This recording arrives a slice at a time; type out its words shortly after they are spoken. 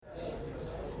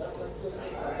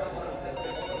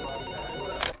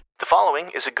The following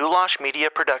is a Goulash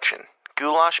Media production.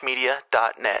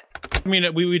 goulashmedia.net. I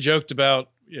mean, we joked about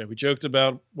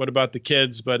what about the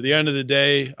kids, but at the end of the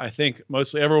day, I think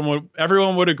mostly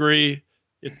everyone would agree.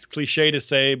 It's cliche to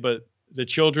say, but the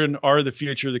children are the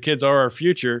future. The kids are our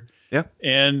future. Yeah.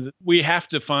 And we have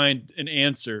to find an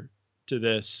answer to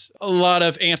this. A lot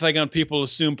of anti-gun people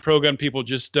assume pro-gun people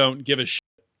just don't give a shit,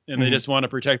 and they just want to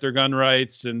protect their gun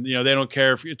rights, and they don't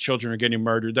care if children are getting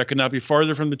murdered. That could not be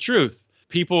farther from the truth.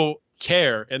 People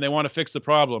care and they want to fix the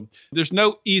problem. There's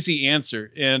no easy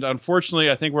answer. And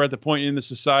unfortunately, I think we're at the point in the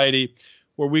society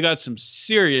where we got some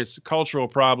serious cultural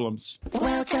problems.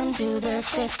 Welcome to the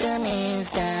System is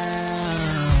Down.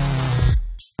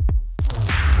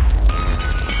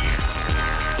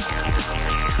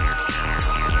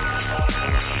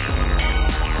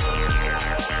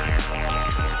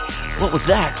 What was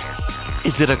that?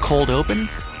 Is it a cold open?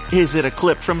 Is it a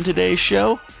clip from today's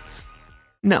show?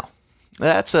 No.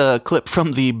 That's a clip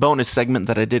from the bonus segment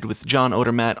that I did with John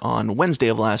Odermatt on Wednesday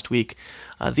of last week.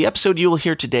 The episode you will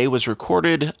hear today was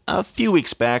recorded a few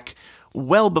weeks back,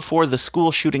 well before the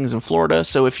school shootings in Florida,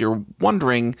 so if you're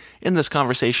wondering in this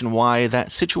conversation why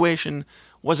that situation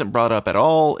wasn't brought up at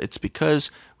all, it's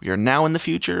because we are now in the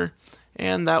future,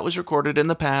 and that was recorded in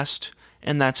the past,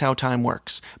 and that's how time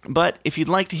works. But if you'd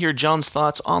like to hear John's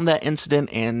thoughts on that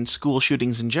incident and school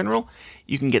shootings in general,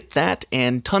 you can get that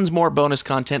and tons more bonus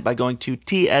content by going to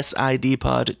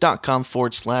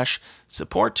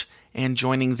tsidpod.com/support and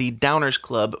joining the Downers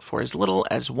Club for as little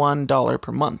as $1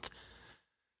 per month.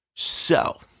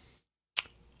 So,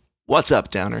 what's up,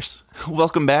 Downers?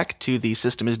 Welcome back to The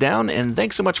System is Down, and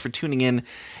thanks so much for tuning in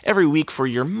every week for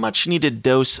your much-needed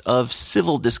dose of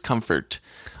civil discomfort.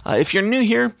 If you're new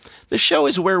here, the show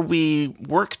is where we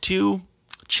work to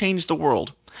change the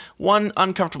world, one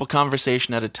uncomfortable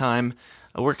conversation at a time.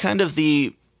 We're kind of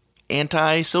the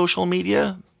anti-social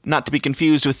media, not to be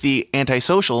confused with the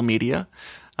antisocial media.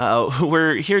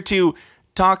 We're here to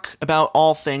talk about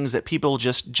all things that people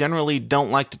just generally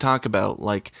don't like to talk about,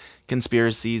 like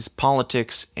conspiracies,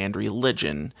 politics, and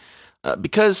religion.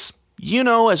 Because you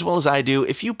know as well as I do,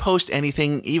 if you post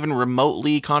anything even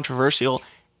remotely controversial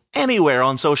anywhere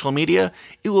on social media,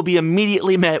 it will be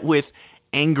immediately met with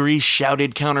angry,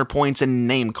 shouted counterpoints and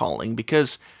name-calling,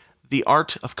 because the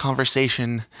art of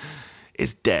conversation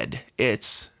is dead.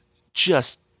 It's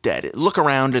just dead. Look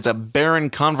around, it's a barren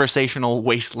conversational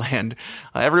wasteland.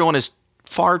 Everyone is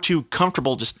far too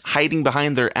comfortable just hiding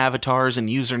behind their avatars and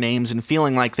usernames and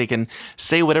feeling like they can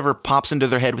say whatever pops into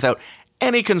their head without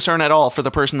any concern at all for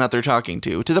the person that they're talking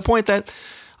to the point that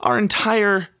our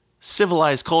entire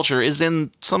civilized culture is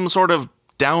in some sort of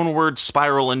downward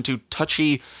spiral into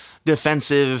touchy,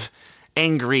 defensive,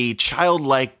 angry,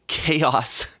 childlike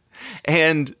chaos.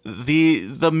 And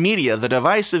the media, the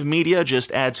divisive media,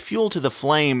 just adds fuel to the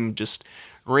flame, just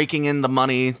raking in the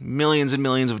money, millions and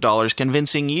millions of dollars,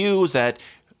 convincing you that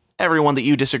everyone that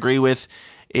you disagree with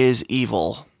is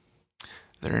evil.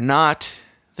 They're not.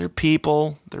 They're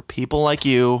people. They're people like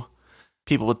you.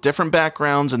 People with different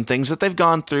backgrounds and things that they've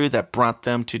gone through that brought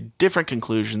them to different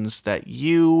conclusions that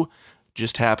you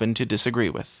just happen to disagree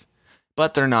with.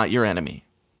 But they're not your enemy.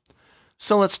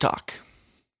 So let's talk.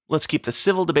 Let's keep the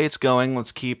civil debates going.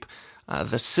 Let's keep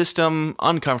the system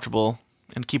uncomfortable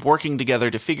and keep working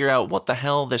together to figure out what the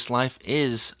hell this life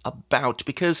is about.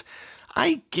 Because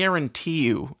I guarantee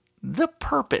you, the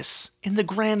purpose, in the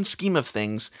grand scheme of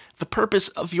things, the purpose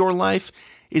of your life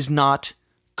is not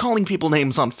calling people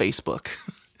names on Facebook.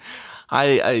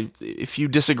 If you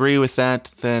disagree with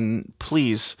that, then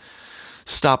please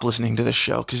stop listening to this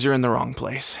show, because you're in the wrong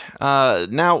place.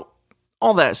 Now,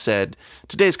 all that said,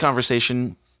 today's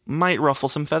conversation might ruffle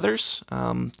some feathers.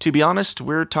 To be honest,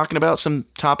 we're talking about some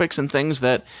topics and things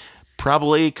that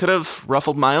probably could have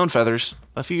ruffled my own feathers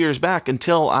a few years back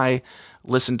until I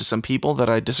listened to some people that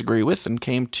I disagree with and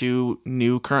came to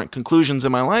new current conclusions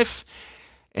in my life.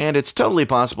 And it's totally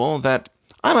possible that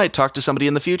I might talk to somebody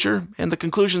in the future, and the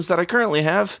conclusions that I currently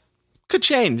have could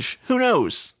change. Who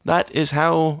knows? That is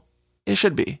how it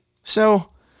should be.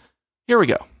 So, here we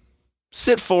go.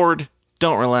 Sit forward,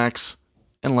 don't relax,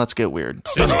 and let's get weird.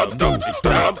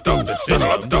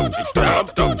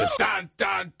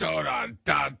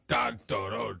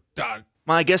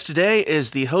 My guest today is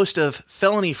the host of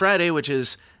Felony Friday, which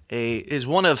is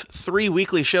one of 3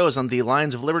 weekly shows on the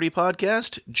Lions of Liberty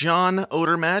podcast, John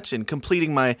Odermatt, and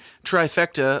completing my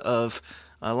trifecta of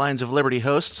Lions of Liberty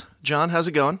hosts. John, how's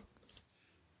it going?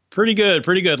 Pretty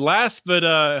good. Last, but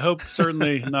I hope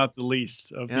certainly not the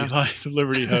least of the Lions of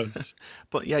Liberty hosts.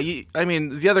 But yeah,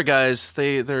 the other guys,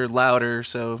 they're louder,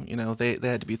 so they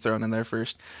had to be thrown in there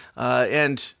first.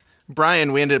 And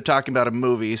Brian, we ended up talking about a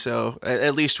movie, so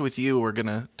at least with you, we're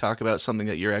gonna talk about something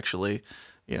that you're actually,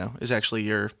 is actually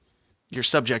your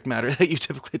subject matter that you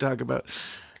typically talk about.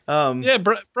 Yeah,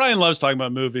 Brian loves talking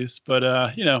about movies,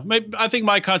 but maybe I think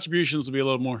my contributions will be a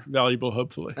little more valuable,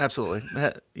 hopefully. Absolutely,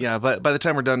 yeah. But by the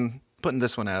time we're done putting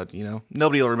this one out,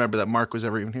 nobody will remember that Mark was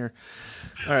ever even here.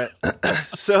 All right,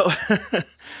 so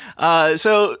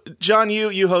John,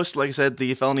 you host, like I said,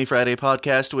 the Felony Friday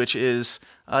podcast, which is.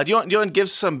 Do you want to give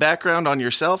some background on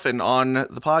yourself and on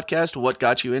the podcast? What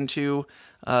got you into,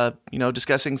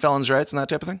 discussing felons' rights and that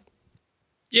type of thing?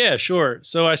 Yeah, sure.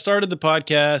 So I started the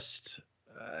podcast,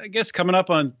 I guess coming up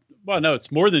on,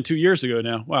 it's more than 2 years ago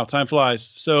now. Wow, time flies.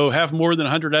 So have more than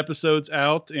 100 episodes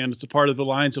out, and it's a part of the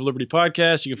Lions of Liberty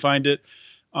podcast. You can find it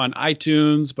on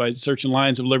iTunes by searching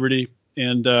Lions of Liberty.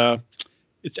 And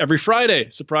it's every Friday,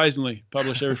 surprisingly,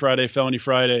 published every Friday, Felony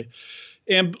Friday.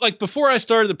 And like before I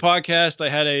started the podcast, I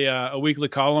had a weekly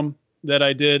column that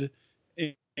I did,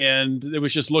 and it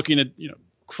was just looking at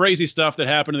crazy stuff that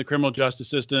happened in the criminal justice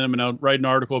system, and I'd write an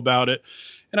article about it.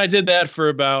 And I did that for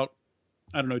about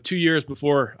 2 years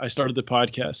before I started the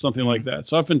podcast, something like that.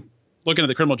 So I've been looking at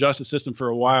the criminal justice system for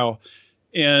a while,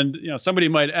 and somebody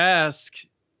might ask,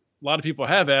 a lot of people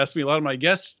have asked me, a lot of my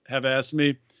guests have asked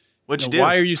me, what'd you do?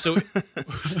 Why are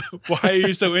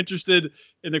you so interested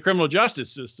in the criminal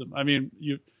justice system? I mean,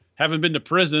 you haven't been to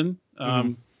prison.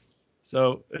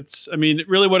 So it's,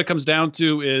 really what it comes down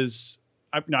to is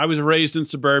I was raised in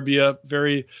suburbia,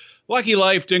 very lucky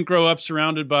life, didn't grow up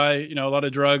surrounded by, a lot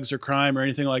of drugs or crime or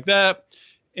anything like that,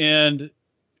 and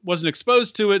wasn't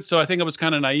exposed to it. So I think I was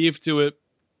kind of naive to it.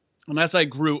 And as I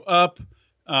grew up,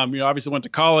 obviously went to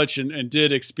college and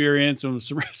did experience and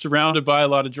was surrounded by a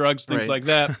lot of drugs, things like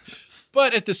that.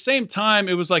 But at the same time,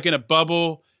 it was like in a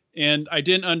bubble, and I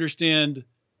didn't understand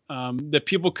that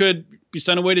people could be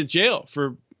sent away to jail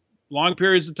for long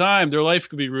periods of time. Their life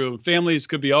could be ruined. Families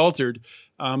could be altered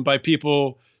by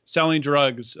people selling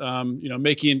drugs,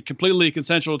 making completely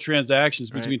consensual transactions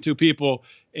between two people,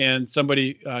 and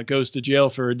somebody goes to jail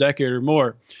for a decade or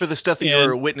more. For the stuff that you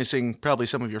were witnessing probably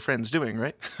some of your friends doing,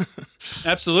 right?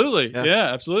 Absolutely.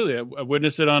 Yeah, absolutely. I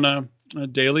witness it on a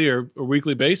daily or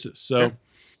weekly basis. So,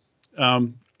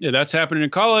 that's happening in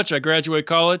college. I graduate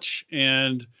college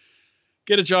and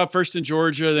get a job first in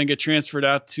Georgia, then get transferred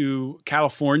out to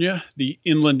California, the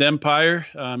Inland Empire.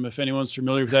 If anyone's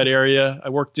familiar with that area, I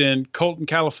worked in Colton,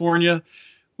 California,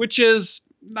 which is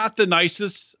not the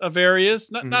nicest of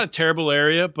areas, not a terrible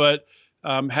area, but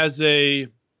has a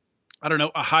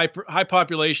high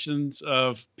populations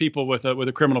of people with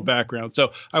a criminal background.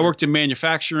 So I worked in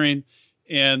manufacturing,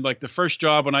 and like the first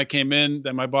job when I came in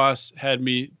that my boss had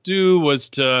me do was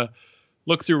to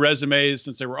look through resumes,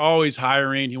 since they were always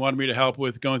hiring. He wanted me to help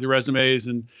with going through resumes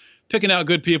and picking out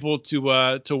good people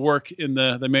to work in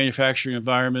the manufacturing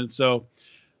environment. So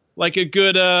like a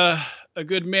good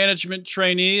management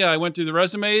trainee, I went through the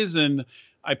resumes and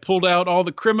I pulled out all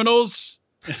the criminals,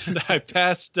 and I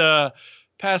passed the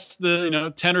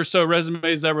 10 or so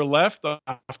resumes that were left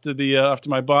off to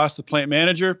my boss, the plant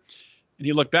manager. And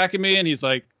he looked back at me and he's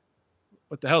like,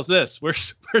 "What the hell is this?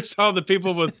 Where's all the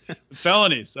people with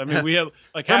felonies? I mean, we have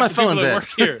like half the people that work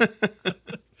here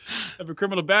have a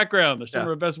criminal background. They're some of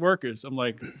our best workers." I'm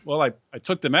like, "Well, I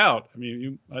took them out. I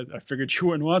mean, I figured you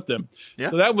wouldn't want them."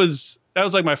 Yeah. So that was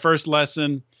like my first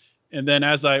lesson. And then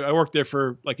as I worked there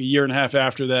for like a year and a half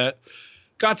after that,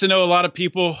 got to know a lot of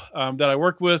people that I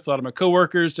worked with, a lot of my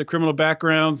coworkers, their criminal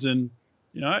backgrounds, and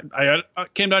I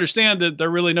came to understand that they're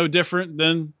really no different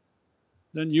than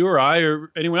you or I or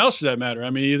anyone else for that matter. I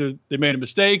mean, either they made a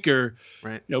mistake or,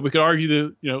 we could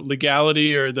argue the,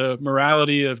 legality or the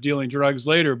morality of dealing drugs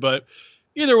later. But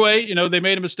either way, they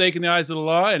made a mistake in the eyes of the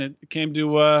law, and it came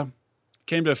to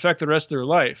affect the rest of their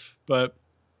life. But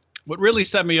what really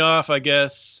set me off, I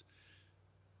guess,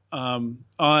 on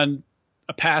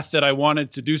a path that I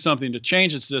wanted to do something to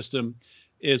change the system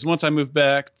is once I moved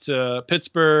back to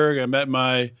Pittsburgh, I met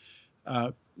my,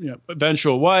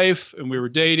 eventual wife, and we were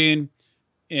dating.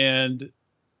 And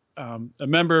a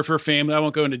member of her family, I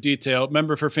won't go into detail, a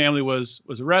member of her family was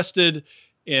arrested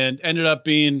and ended up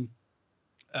being,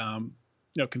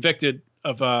 convicted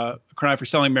of a crime for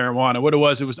selling marijuana. What it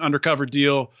was an undercover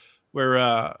deal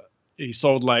where he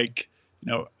sold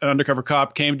an undercover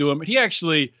cop came to him. He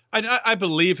actually, I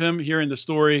believe him hearing the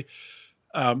story.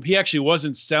 He actually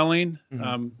wasn't selling.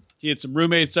 He had some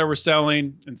roommates that were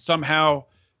selling, and somehow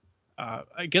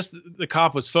I guess the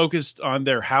cop was focused on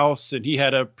their house, and he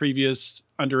had a previous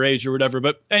underage or whatever.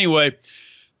 But anyway,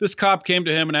 this cop came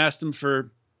to him and asked him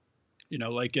for,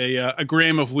 a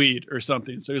gram of weed or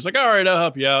something. So he was like, "All right, I'll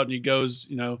help you out." And he goes,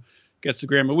 gets a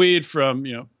gram of weed from,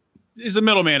 he's a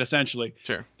middleman essentially.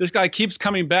 Sure. This guy keeps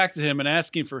coming back to him and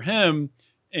asking for him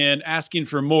and asking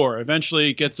for more. Eventually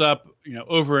he gets up,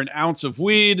 over an ounce of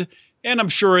weed. And I'm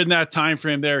sure in that time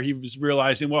frame there, he was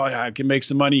realizing, well, I can make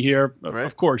some money here. Right.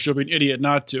 Of course, you'll be an idiot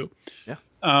not to. Yeah.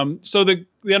 So the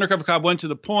undercover cop went to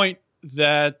the point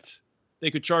that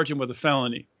they could charge him with a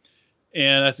felony.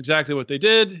 And that's exactly what they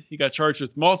did. He got charged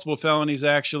with multiple felonies,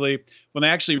 actually. When they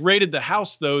actually raided the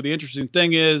house, though, the interesting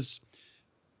thing is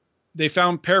they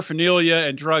found paraphernalia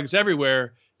and drugs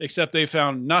everywhere, except they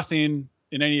found nothing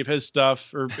in any of his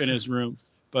stuff or in his room.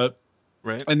 But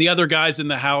right. And the other guys in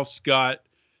the house got,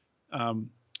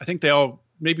 I think they all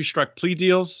maybe struck plea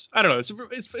deals. I don't know.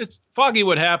 It's foggy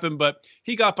what happened, but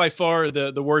he got by far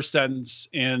the worst sentence.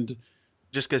 And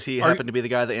just because he happened to be the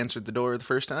guy that answered the door the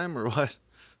first time, or what?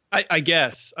 I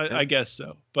guess. I guess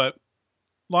so. But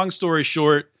long story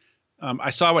short, I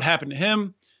saw what happened to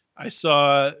him. I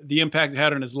saw the impact it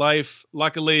had on his life.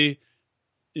 Luckily,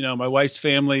 my wife's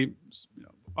family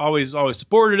always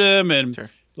supported him, and sure.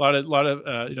 a lot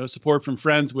of support from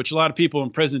friends, which a lot of people in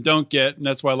prison don't get, and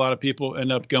that's why a lot of people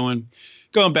end up going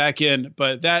back in.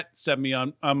 But that set me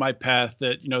on my path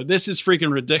that this is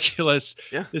freaking ridiculous.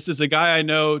 Yeah. This is a guy I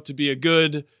know to be a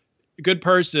good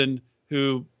person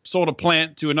who sold a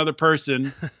plant to another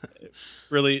person,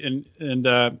 really, and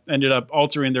ended up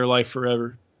altering their life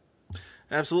forever.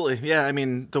 Absolutely. Yeah. I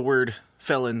mean, the word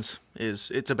felons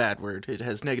it's a bad word. It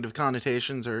has negative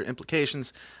connotations or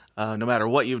implications. No matter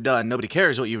what you've done, nobody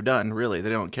cares what you've done, really. They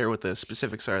don't care what the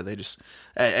specifics are. They just,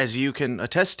 as you can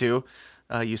attest to,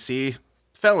 you see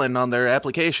felon on their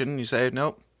application, you say,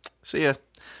 nope, see ya.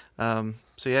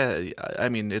 So yeah, I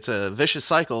mean, it's a vicious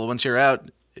cycle. Once you're out,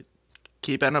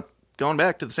 end up going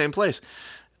back to the same place.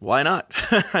 Why not?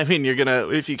 I mean,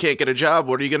 if you can't get a job,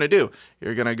 what are you going to do?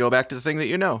 You're going to go back to the thing that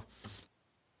you know.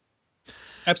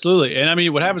 Absolutely. And I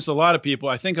mean, what happens to a lot of people,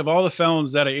 I think of all the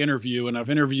felons that I interview, and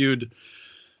I've interviewed,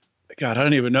 God, I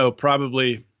don't even know,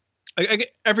 probably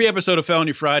every episode of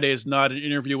Felony Friday is not an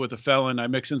interview with a felon. I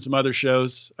mix in some other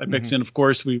shows. I mix in, of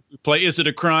course, we play Is It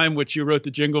a Crime, which you wrote the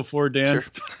jingle for, Dan.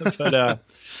 Sure.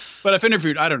 But I've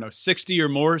interviewed, 60 or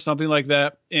more, something like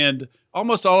that. And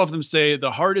almost all of them say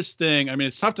the hardest thing,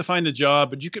 it's tough to find a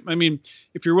job, but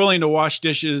if you're willing to wash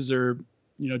dishes or,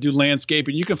 do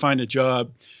landscaping, you can find a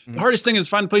job. The hardest thing is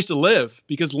find a place to live,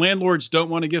 because landlords don't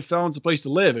want to give felons a place to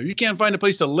live. If you can't find a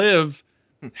place to live,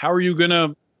 how are you going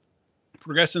to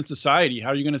progress in society? How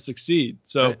are you going to succeed?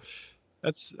 So right.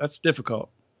 That's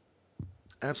difficult.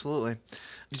 Absolutely.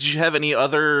 Did you have any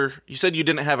other, you said you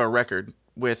didn't have a record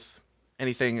with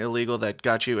anything illegal that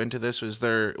got you into this? Was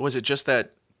it just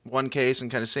that one case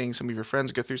and kind of seeing some of your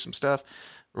friends go through some stuff,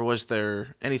 or was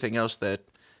there anything else that,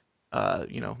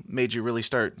 made you really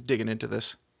start digging into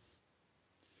this?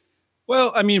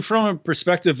 Well, from a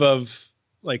perspective of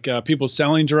people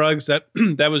selling drugs, that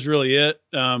was really it.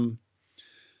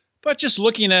 But just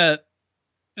looking at,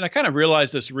 and I kind of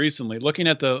realized this recently, looking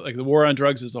at the war on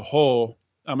drugs as a whole,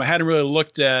 I hadn't really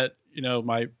looked at,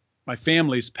 my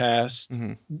family's past,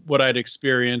 what I'd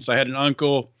experienced. I had an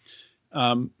uncle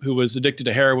who was addicted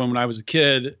to heroin when I was a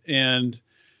kid, and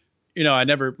I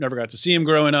never got to see him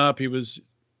growing up. He was,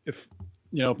 if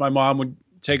my mom would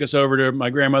take us over to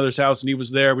my grandmother's house and he was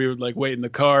there, we would wait in the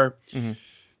car, and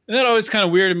that always kind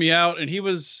of weirded me out. And he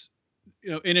was,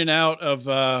 in and out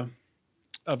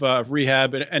of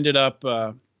rehab, and ended up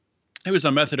he was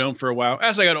on methadone for a while.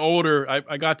 As I got older,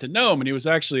 I got to know him, and he was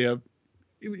actually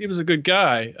he was a good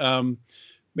guy.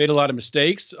 Made a lot of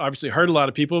mistakes, obviously hurt a lot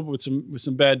of people with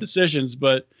some bad decisions.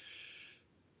 But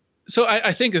so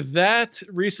I think of that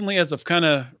recently, as I've kind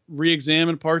of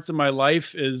re-examined parts of my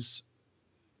life, is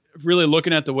really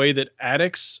looking at the way that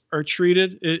addicts are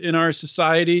treated in our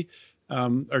society,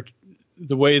 or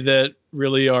the way that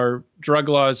really our drug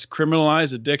laws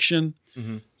criminalize addiction.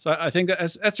 So I think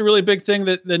that's a really big thing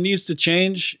that needs to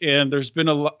change. And there's been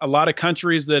a lot of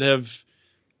countries that have,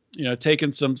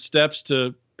 taken some steps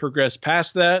to progress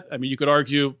past that. You could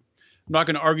argue, I'm not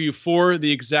going to argue for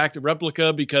the exact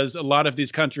replica, because a lot of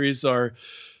these countries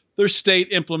they're state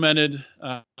implemented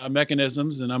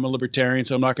mechanisms, and I'm a libertarian,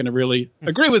 so I'm not going to really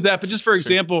agree with that. But just for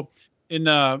example, in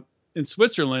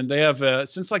Switzerland, they have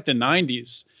since the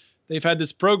 90s, they've had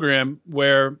this program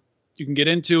where you can get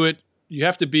into it. You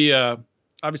have to be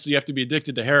obviously you have to be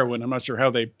addicted to heroin. I'm not sure how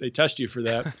they test you for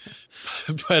that,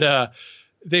 but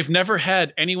they've never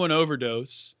had anyone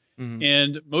overdose.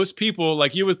 And most people,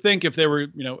 you would think, if they were,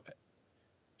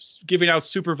 giving out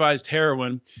supervised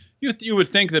heroin, you would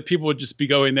think that people would just be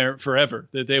going there forever,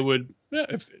 that they would,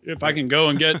 if I can go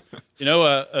and get,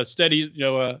 a steady,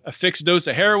 a fixed dose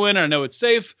of heroin, and I know it's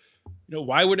safe,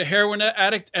 why would a heroin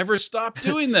addict ever stop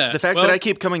doing that? The fact that I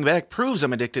keep coming back proves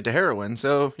I'm addicted to heroin,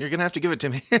 so you're going to have to give it to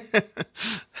me.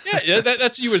 yeah,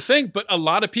 that's what you would think, but a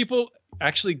lot of people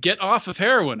actually get off of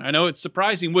heroin. I know it's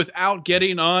surprising without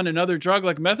getting on another drug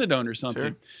like methadone or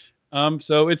something. Sure.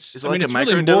 So is it like a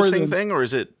microdosing thing, or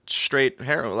is it straight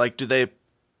heroin? Like, do they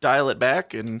dial it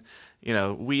back and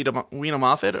wean them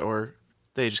off it, or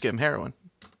they just give them heroin?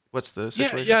 What's the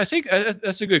situation? Yeah, I think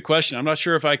that's a good question. I'm not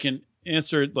sure if I can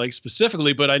answer it like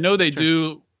specifically, but I know they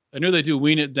do. I know they do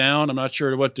wean it down. I'm not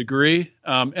sure to what degree.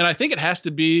 And I think it has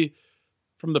to be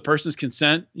from the person's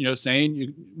consent, saying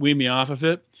you wean me off of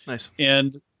it. Nice.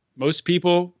 And most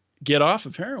people get off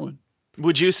of heroin.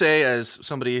 Would you say, as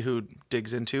somebody who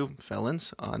digs into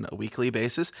felons on a weekly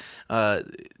basis,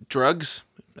 drugs?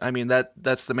 I mean,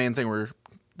 that's the main thing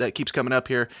that keeps coming up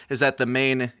here. Is that the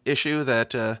main issue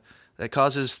that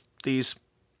causes these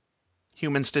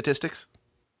human statistics?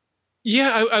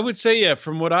 Yeah, I would say, yeah.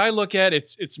 From what I look at,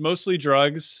 it's mostly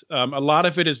drugs. A lot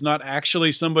of it is not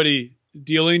actually somebody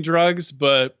dealing drugs,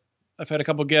 but I've had a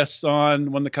couple guests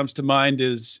on. One that comes to mind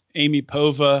is Amy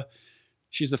Pova.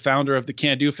 She's the founder of the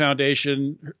Can Do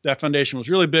Foundation. That foundation was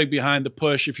really big behind the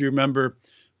push, if you remember,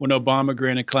 when Obama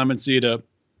granted clemency to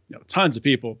tons of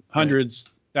people, hundreds,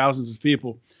 thousands of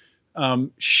people.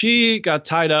 She got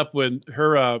tied up when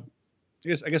her, I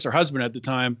guess her husband at the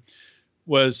time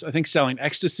was, I think, selling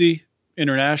ecstasy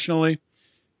internationally.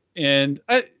 And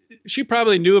she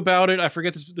probably knew about it. I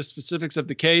forget the specifics of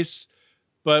the case.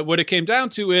 But what it came down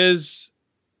to is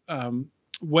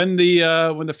when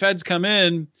the feds come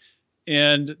in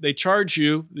and they charge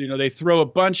you, they throw a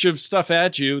bunch of stuff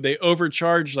at you. They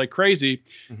overcharge like crazy.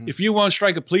 Mm-hmm. If you won't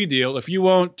strike a plea deal, if you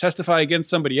won't testify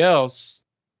against somebody else,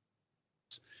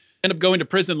 end up going to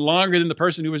prison longer than the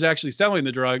person who was actually selling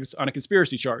the drugs on a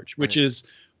conspiracy charge, which is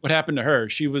what happened to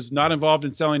her. She was not involved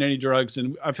in selling any drugs.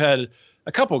 And I've had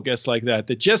a couple guests like that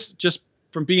just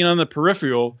from being on the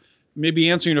peripheral, maybe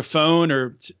answering a phone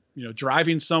or,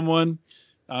 driving someone,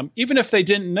 even if they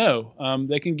didn't know,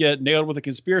 they can get nailed with a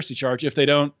conspiracy charge if they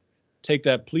don't take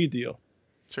that plea deal.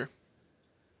 Sure.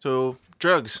 So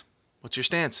drugs, what's your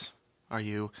stance? Are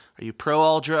you pro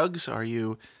all drugs? Are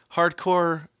you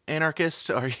hardcore anarchist?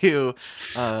 Are you,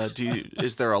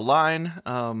 is there a line?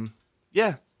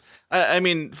 Yeah. I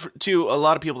mean, to a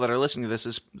lot of people that are listening to this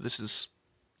is,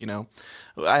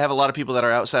 I have a lot of people that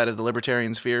are outside of the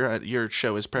libertarian sphere. Your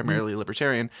show is primarily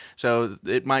libertarian, so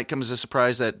it might come as a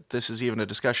surprise that this is even a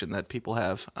discussion that people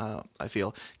have, I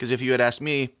feel. Because if you had asked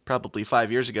me probably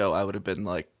 5 years ago, I would have been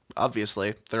like,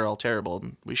 obviously, they're all terrible,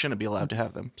 and we shouldn't be allowed to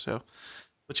have them. So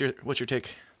what's your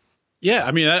take? Yeah,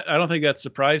 I mean, I don't think that's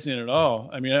surprising at all.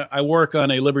 I mean, I work on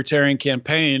a libertarian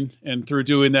campaign, and through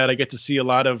doing that, I get to see a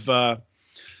lot of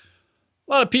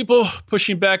people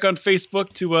pushing back on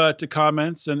Facebook to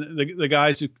comments, and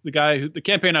the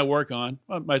campaign I work on,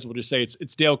 I might as well just say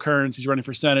it's Dale Kearns. He's running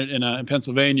for Senate in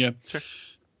Pennsylvania. Sure.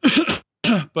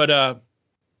 But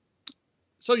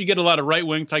so you get a lot of right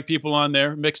wing type people on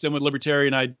there mixed in with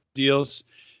libertarian ideals,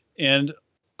 and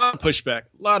a lot of pushback.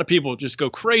 A lot of people just go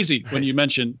crazy when you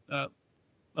mention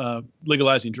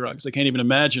legalizing drugs. They can't even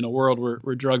imagine a world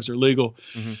where drugs are legal.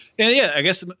 Mm-hmm. And yeah, I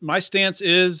guess my stance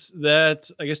is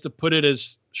that, I guess to put it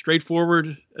as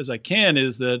straightforward as I can,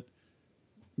 is that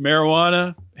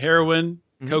marijuana, heroin,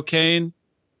 cocaine,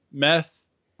 meth,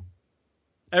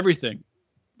 everything,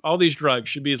 all these drugs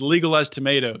should be as legal as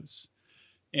tomatoes.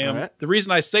 And the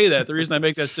reason I say that, the reason I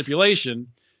make that stipulation,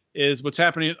 is what's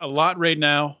happening a lot right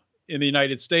now in the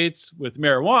United States with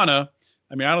marijuana.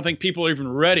 I mean, I don't think people are even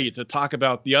ready to talk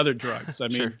about the other drugs. I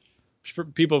mean,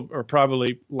 people are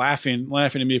probably laughing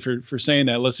at me for saying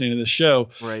that, listening to this show.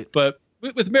 Right. But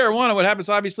with marijuana, what happens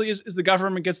obviously is the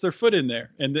government gets their foot in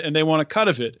there, and they want a cut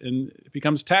of it, and it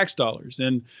becomes tax dollars.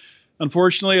 And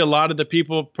unfortunately, a lot of the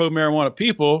pro-marijuana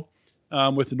people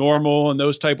with NORML and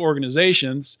those type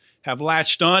organizations have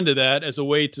latched onto that as a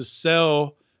way to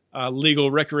sell legal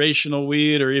recreational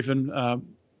weed or even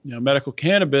medical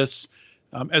cannabis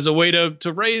as a way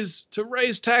to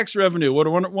raise tax revenue. What a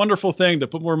wonderful thing to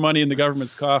put more money in the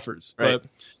government's coffers. Right. But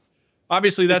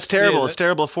obviously that's terrible. It's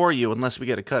terrible for you unless we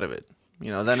get a cut of it.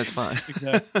 Then it's fine.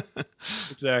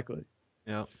 Exactly.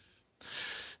 Yeah.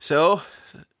 So,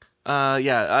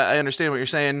 I understand what you're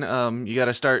saying. You got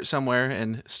to start somewhere,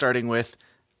 and starting with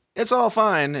it's all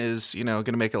fine is, going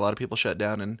to make a lot of people shut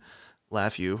down and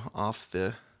laugh you off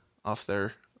their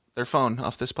phone,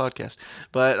 off this podcast.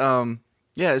 But,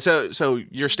 yeah, so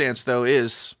your stance, though,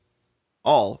 is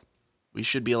we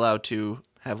should be allowed to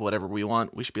have whatever we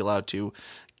want. We should be allowed to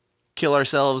kill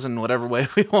ourselves in whatever way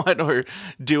we want, or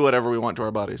do whatever we want to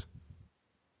our bodies.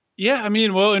 Yeah, I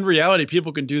mean, well, in reality,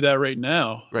 people can do that right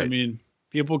now. Right. I mean,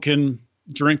 people can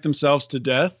drink themselves to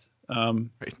death.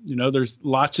 Right. There's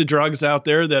lots of drugs out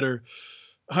there that are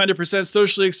 100%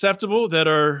 socially acceptable that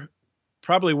are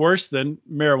probably worse than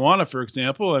marijuana, for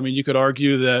example. I mean, you could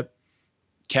argue that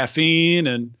caffeine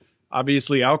and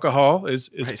obviously alcohol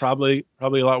is Right. probably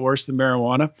a lot worse than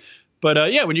marijuana.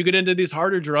 But yeah, when you get into these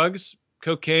harder drugs,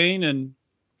 cocaine and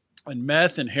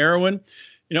meth and heroin,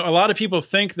 a lot of people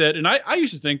think that, and I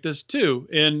used to think this too,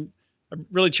 and I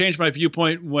really changed my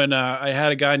viewpoint when I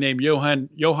had a guy named Johan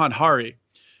Hari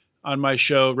on my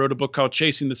show, wrote a book called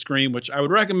Chasing the Scream, which I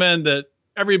would recommend that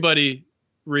everybody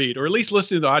read, or at least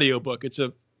listen to the audiobook. It's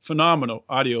a phenomenal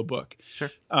audiobook.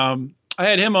 Sure. I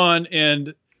had him on,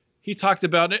 and he talked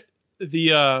about it,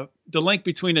 the link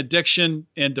between addiction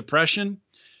and depression.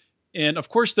 And of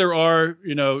course, there are,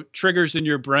 triggers in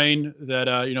your brain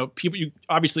that, people, you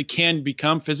obviously can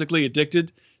become physically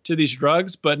addicted to these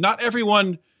drugs, but not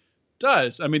everyone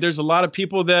does. I mean, there's a lot of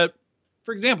people that,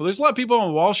 for example, there's a lot of people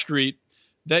on Wall Street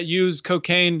that use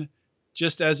cocaine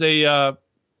just as as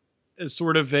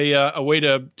sort of a way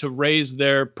to raise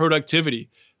their productivity.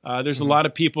 There's a lot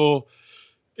of people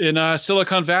in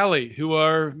Silicon Valley who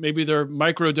are maybe they're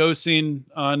microdosing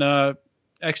on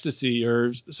ecstasy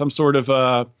or some sort of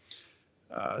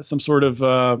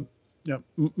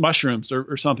mushrooms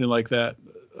or something like that,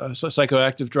 a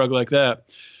psychoactive drug like that.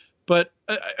 But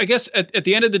I guess at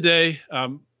the end of the day,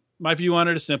 my view on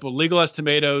it is simple: legalize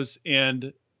tomatoes,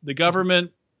 and the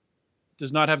government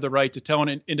does not have the right to tell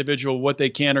an individual what they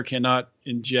can or cannot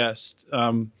ingest.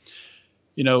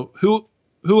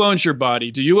 Who owns your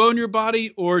body? Do you own your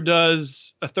body, or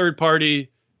does a third party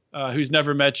who's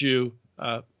never met you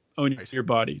own your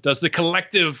body? Does the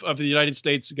collective of the United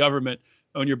States government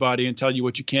own your body and tell you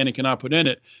what you can and cannot put in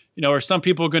it? Are some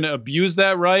people going to abuse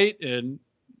that right and,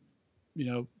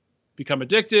 become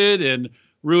addicted and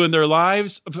ruin their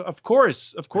lives? Of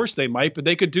course they might, but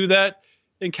they could do that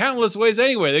in countless ways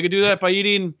anyway. They could do that by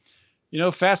eating,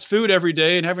 fast food every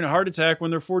day and having a heart attack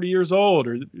when they're 40 years old,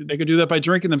 or they could do that by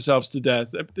drinking themselves to death.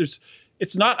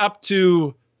 It's not up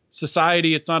to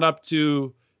society. It's not up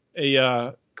to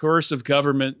a coercive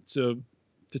government to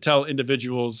tell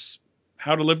individuals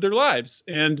how to live their lives.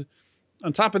 And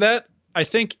on top of that, I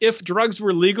think if drugs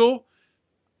were legal,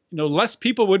 less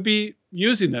people would be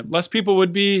using them. Less people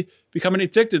would be becoming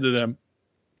addicted to them,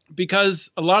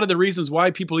 because a lot of the reasons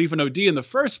why people even OD in the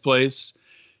first place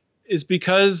is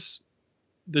because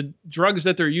the drugs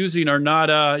that they're using are not,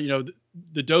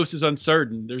 the dose is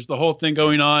uncertain. There's the whole thing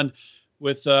going on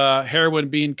with heroin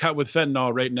being cut with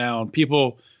fentanyl right now, and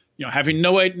people, having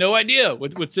no idea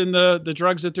what's in the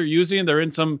drugs that they're using. They're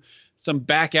in some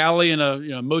back alley in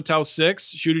a Motel 6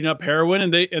 shooting up heroin,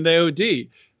 and they OD.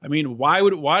 I mean, why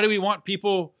do we want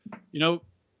people,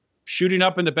 shooting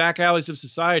up in the back alleys of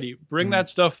society? Bring that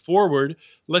stuff forward.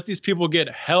 Let these people get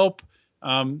help.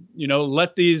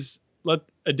 Let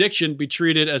addiction be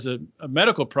treated as a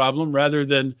medical problem rather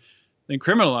than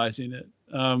criminalizing it.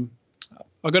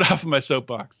 I'll get off of my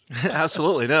soapbox.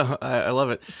 Absolutely. No, I love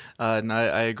it. And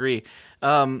I agree.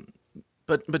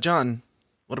 But John,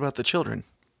 what about the children?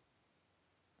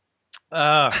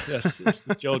 Yes, it's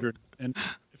the children. And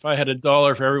if I had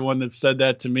 $1 for everyone that said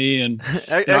that to me, and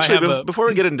actually, before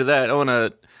we get into that,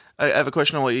 I have a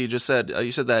question on what you just said.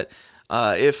 You said that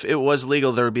if it was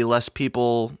legal, there would be less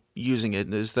people using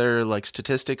it. Is there like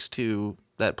statistics to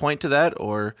that point to that,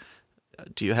 or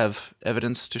do you have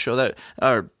evidence to show that,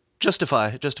 or justify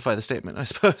the statement, I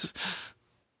suppose?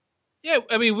 Yeah,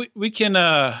 I mean, we can.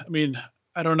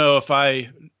 I don't know if I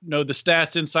know the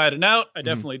stats inside and out. I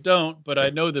definitely don't, but sure. I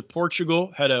know that Portugal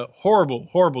had a horrible,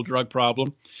 horrible drug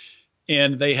problem,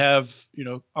 and they have,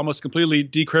 almost completely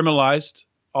decriminalized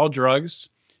all drugs,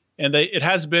 and it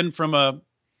has been from a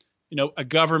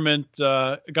government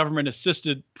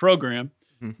assisted program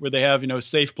where they have,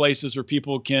 safe places where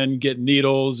people can get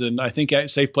needles, and I think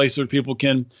safe places where people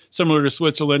can, similar to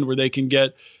Switzerland, where they can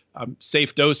get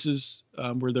safe doses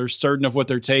where they're certain of what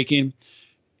they're taking.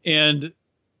 And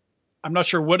I'm not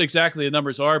sure what exactly the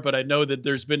numbers are, but I know that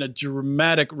there's been a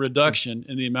dramatic reduction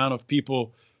in the amount of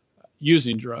people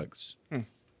using drugs. Do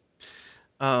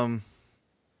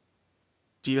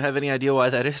you have any idea why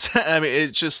that is? I mean,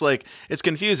 it's just like, it's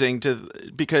confusing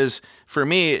because for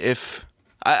me, if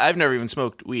I've never even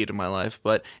smoked weed in my life,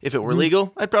 but if it were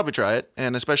legal, I'd probably try it.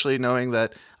 And especially knowing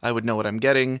that I would know what I'm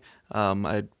getting,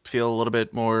 I'd feel a little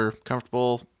bit more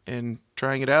comfortable in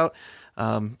trying it out.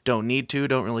 Don't need to,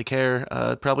 don't really care.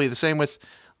 Probably the same with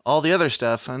all the other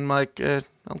stuff. I'm like,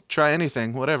 I'll try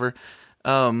anything, whatever.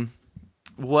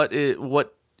 What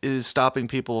is stopping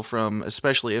people from,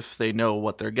 especially if they know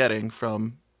what they're getting,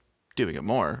 from doing it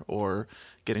more or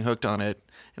getting hooked on it.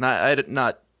 And I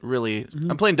not really.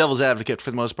 I'm playing devil's advocate for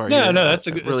the most part. No, here. no, that's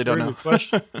a I good, really that's a don't very know. good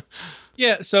question.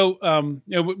 Yeah, so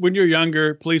when you're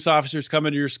younger, police officers come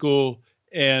into your school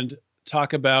and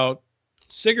talk about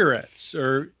cigarettes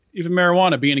or even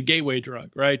marijuana being a gateway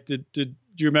drug, right? Did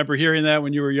you remember hearing that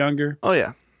when you were younger? Oh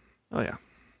yeah, oh yeah.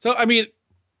 So I mean,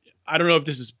 I don't know if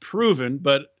this is proven,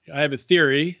 but I have a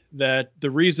theory that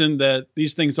the reason that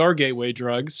these things are gateway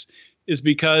drugs is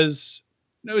because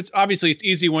it's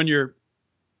easy when you're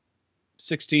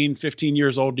 16, 15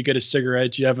 years old to get a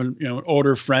cigarette. You have an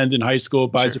older friend in high school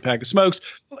buys a pack of smokes,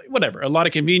 whatever. A lot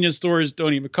of convenience stores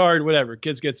don't even card, whatever.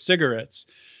 Kids get cigarettes.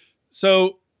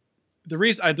 So the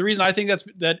reason I think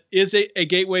that is a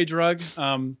gateway drug.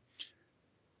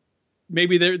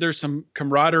 Maybe there's some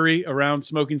camaraderie around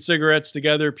smoking cigarettes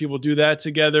together. People do that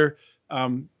together.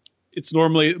 It's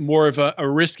normally more of a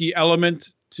risky element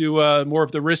to more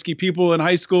of the risky people in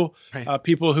high school. Right.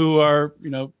 People who are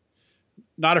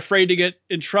not afraid to get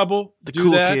in trouble. The do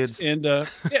cool that. kids. And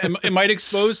it might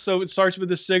expose. So it starts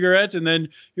with a cigarette, and then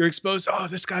you're exposed. Oh,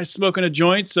 this guy's smoking a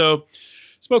joint. So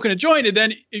smoking a joint, and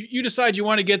then if you decide you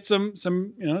want to get some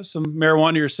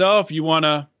marijuana yourself, you want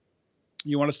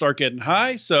to start getting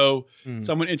high. So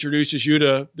someone introduces you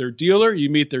to their dealer, you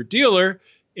meet their dealer,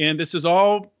 and this is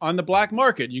all on the black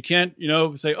market. You can't,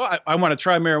 say, oh, I want to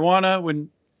try marijuana when,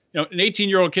 an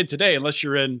 18-year-old kid today, unless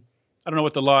you're in, I don't know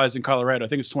what the law is in Colorado. I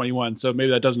think it's 21. So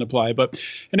maybe that doesn't apply, but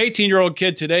an 18-year-old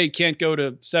kid today can't go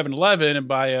to 7-Eleven and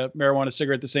buy a marijuana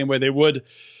cigarette the same way they would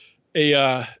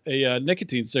a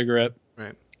nicotine cigarette.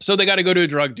 Right. So they got to go to a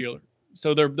drug dealer.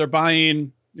 So they're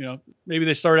buying, maybe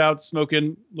they start out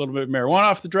smoking a little bit of marijuana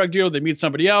off the drug dealer. They meet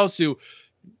somebody else who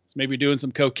is maybe doing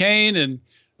some cocaine. And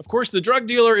of course, the drug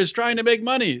dealer is trying to make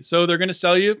money. So they're going to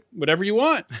sell you whatever you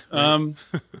want. Right.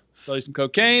 Sell you some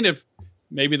cocaine. If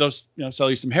maybe they'll sell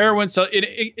you some heroin. So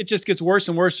it just gets worse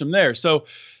and worse from there. So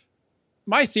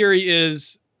my theory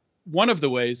is one of the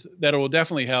ways that it will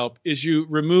definitely help is you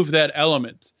remove that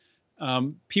element.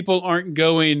 People aren't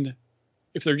going,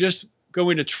 if they're just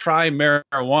going to try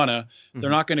marijuana,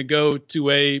 they're not going to go to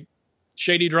a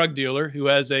shady drug dealer who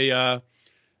has a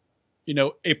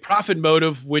profit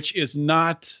motive, which is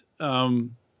not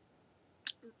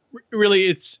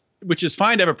really which is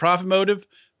fine to have a profit motive,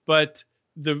 but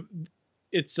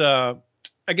I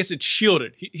guess it's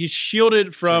shielded. He's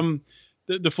shielded from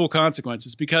the full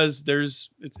consequences because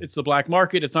it's the black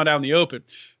market. It's not out in the open.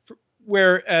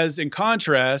 Whereas in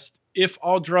contrast, if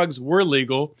all drugs were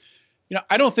legal,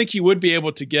 I don't think you would be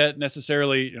able to get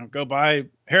necessarily, go buy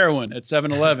heroin at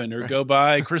 7-Eleven or go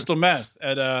buy crystal meth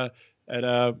at the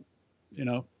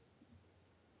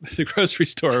grocery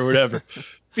store or whatever.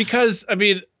 Because,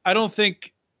 I don't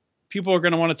think people are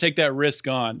going to want to take that risk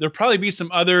on. There'll probably be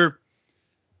some other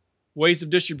ways of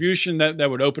distribution that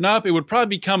would open up. It would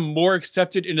probably become more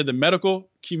accepted into the medical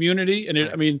community.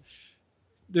 And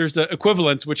there's the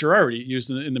equivalents which are already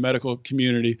used in the medical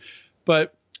community.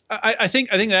 But I think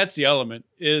that's the element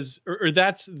that's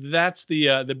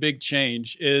the big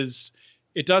change is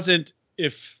it doesn't,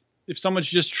 if someone's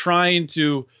just trying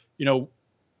to,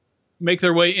 make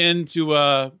their way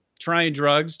into trying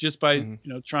drugs just by,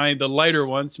 trying the lighter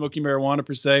one, smoking marijuana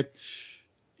per se,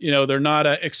 they're not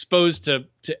exposed to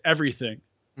everything.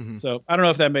 So I don't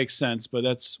know if that makes sense, but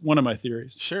that's one of my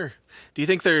theories. Sure. Do you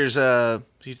think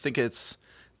it's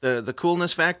the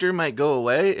coolness factor might go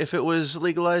away if it was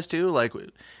legalized too? Like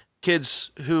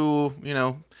kids who,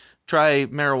 try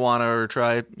marijuana or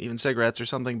try even cigarettes or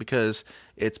something because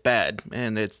it's bad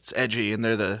and it's edgy and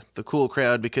they're the cool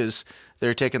crowd because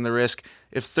they're taking the risk.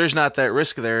 If there's not that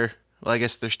risk there, well, I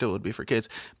guess there still would be for kids.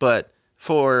 But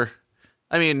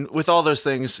with all those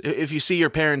things, if you see your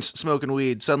parents smoking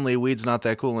weed, suddenly weed's not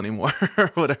that cool anymore or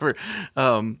whatever.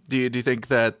 Do you think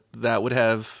that would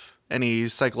have any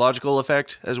psychological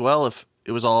effect as well if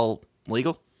it was all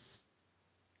legal?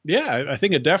 Yeah, I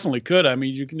think it definitely could.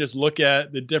 You can just look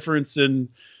at the difference in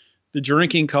the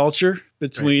drinking culture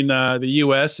between the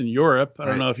U.S. and Europe. I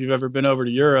don't know if you've ever been over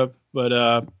to Europe,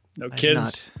 but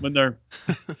kids, when they're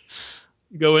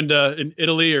go in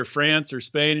Italy or France or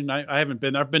Spain, and I haven't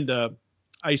been. I've been to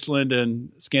Iceland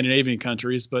and Scandinavian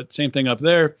countries, but same thing up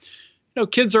there.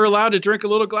 Kids are allowed to drink a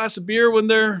little glass of beer when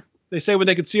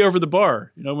they can see over the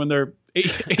bar. When they're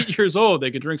 8 years old,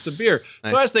 they can drink some beer.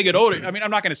 Nice. So as they get older,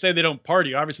 I'm not going to say they don't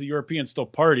party. Obviously, Europeans still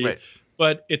party, right.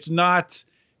 But it's not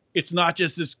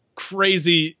just this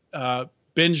crazy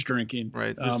binge drinking.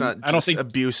 Right. It's not I don't think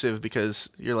abusive because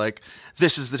you're like,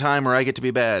 this is the time where I get to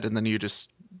be bad, and then you just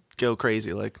go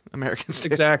crazy like Americans do.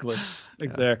 Exactly.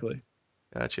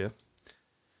 Gotcha.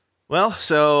 Well,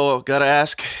 so gotta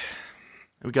ask,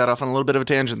 We got off on a little bit of a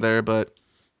tangent there, but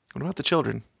what about the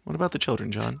children? What about the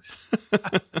children, John?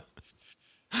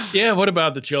 Yeah, what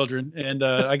about the children? And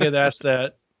I get asked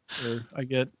that, or I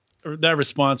get that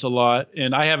response a lot.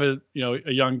 And I have a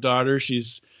young daughter.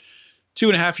 She's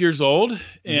 2.5 years old,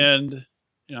 and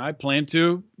I plan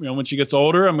to, when she gets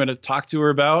older, I'm going to talk to her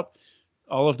about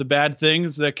all of the bad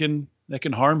things that can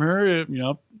harm her.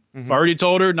 I've already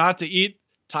told her not to eat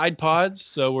Tide Pods,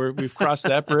 so we've crossed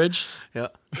that bridge. Yeah,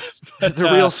 but, the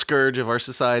real scourge of our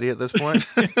society at this point.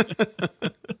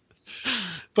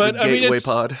 But the gateway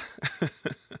pod.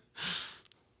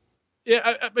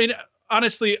 Yeah, I mean,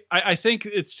 honestly, I think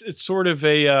it's sort of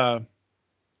a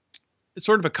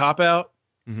cop out,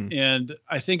 and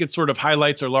I think it sort of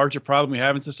highlights our larger problem we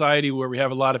have in society, where we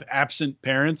have a lot of absent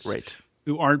parents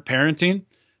who aren't parenting.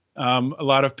 A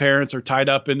lot of parents are tied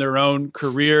up in their own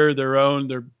career,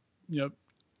 they're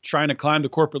trying to climb the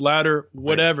corporate ladder,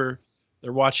 whatever. Right.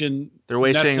 They're watching. They're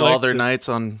wasting Netflix all their nights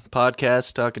on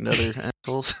podcasts, talking to other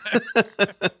assholes.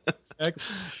 Exactly.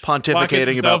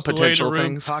 Pontificating about potential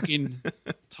things.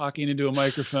 Talking into a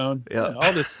microphone. Yeah.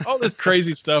 All this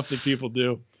crazy stuff that people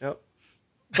do. Yep.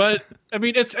 But I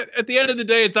mean, it's at the end of the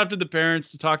day, it's up to the parents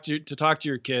to talk to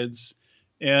your kids.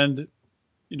 And,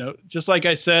 just like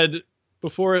I said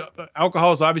before,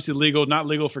 alcohol is obviously legal, not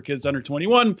legal for kids under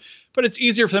 21, but it's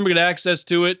easier for them to get access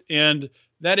to it. And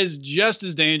that is just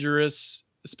as dangerous,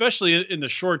 especially in the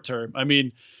short term. I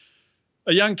mean,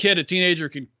 a young kid, a teenager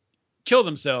can kill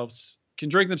themselves, can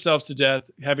drink themselves to death,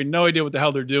 having no idea what the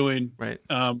hell they're doing. Right.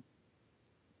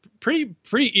 Pretty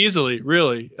easily,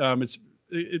 really.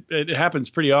 It happens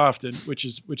pretty often, which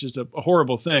is a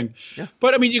horrible thing. Yeah.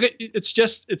 But I mean,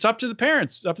 it's up to the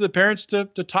parents. It's up to the parents to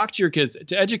talk to your kids,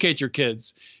 to educate your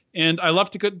kids. And I love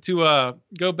to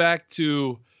go back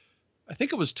to, I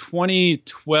think it was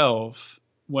 2012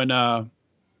 when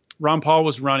Ron Paul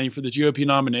was running for the GOP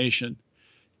nomination,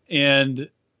 and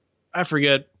I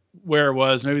forget where it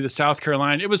was, maybe the South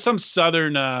Carolina. It was some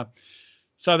southern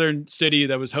city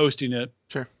that was hosting it.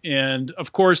 Sure. And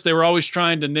of course, they were always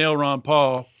trying to nail Ron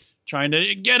Paul, trying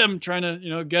to get him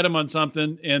on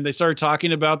something. And they started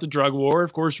talking about the drug war.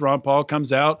 Of course, Ron Paul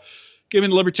comes out giving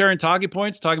the libertarian talking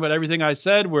points, talking about everything I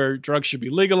said, where drugs should be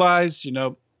legalized.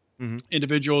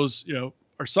 Individuals,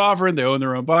 are sovereign. They own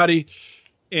their own body.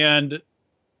 And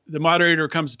the moderator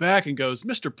comes back and goes,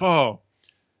 "Mr. Paul,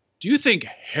 do you think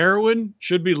heroin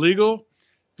should be legal?"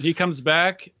 And he comes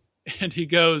back and he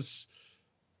goes,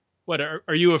 "What,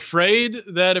 are you afraid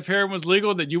that if heroin was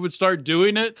legal that you would start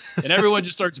doing it?" And everyone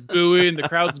just starts booing. The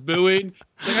crowd's booing.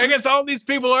 It's like, I guess all these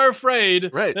people are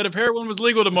afraid that if heroin was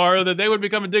legal tomorrow, that they would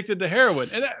become addicted to heroin.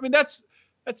 And I mean, that's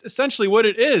essentially what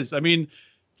it is. I mean,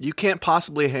 you can't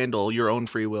possibly handle your own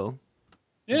free will.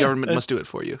 The government must do it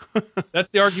for you.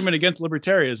 That's the argument against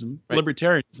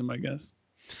libertarianism, I guess.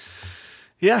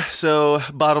 Yeah. So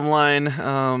bottom line,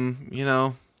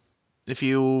 if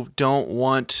you don't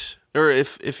want, or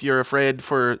if you're afraid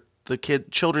for the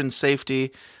children's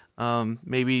safety,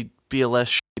 maybe be a less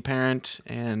shitty parent.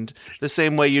 And the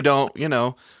same way you don't,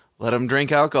 let them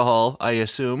drink alcohol, I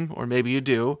assume, or maybe you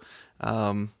do.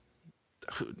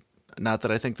 Not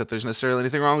that I think that there's necessarily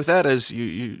anything wrong with that, as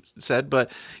you said, but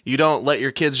you don't let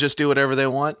your kids just do whatever they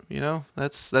want.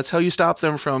 That's how you stop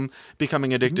them from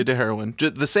becoming addicted to heroin.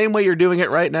 The same way you're doing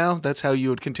it right now, that's how you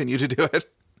would continue to do it.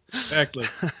 Exactly.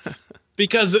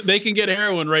 Because they can get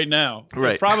heroin right now.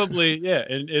 Right. Probably, yeah.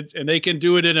 And they can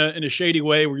do it in a shady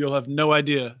way where you'll have no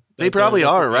idea. They probably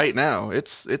are right now.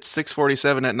 It's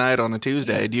 6:47 at night on a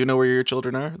Tuesday. Do you know where your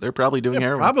children are? They're probably doing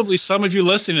heroin. Probably some of you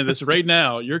listening to this right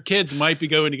now, your kids might be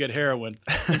going to get heroin.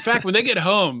 In fact, when they get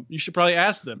home, you should probably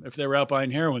ask them if they were out buying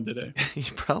heroin today. You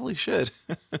probably should.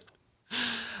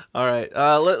 All right.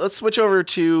 Let's switch over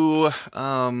to,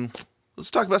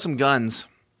 let's talk about some guns.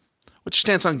 What's your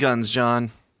stance on guns, John?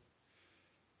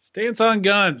 Stance on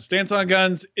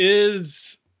guns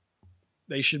is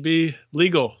they should be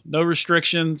legal. No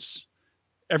restrictions.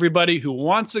 Everybody who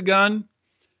wants a gun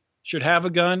should have a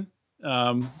gun.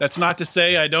 That's not to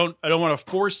say I don't want to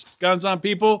force guns on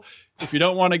people. If you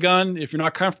don't want a gun, if you're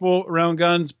not comfortable around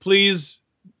guns, please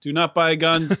do not buy a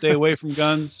gun. Stay away from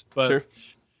guns. But sure.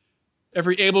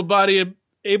 Every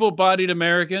able-bodied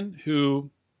American who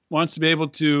wants to be able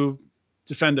to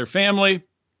defend their family,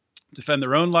 defend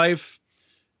their own life,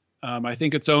 I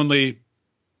think it's only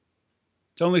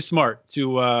smart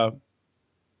to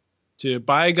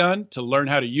buy a gun, to learn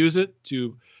how to use it,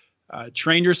 to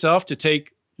train yourself to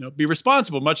be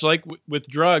responsible, much like with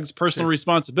drugs, personal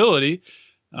responsibility.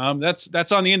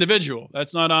 That's on the individual.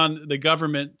 That's not on the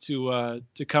government to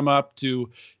come up to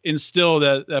instill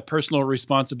that personal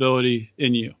responsibility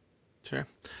in you. Sure.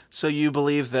 So you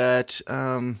believe that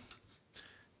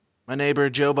my neighbor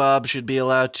Joe Bob should be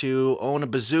allowed to own a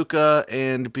bazooka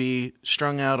and be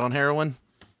strung out on heroin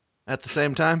at the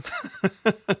same time?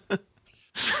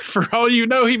 For all you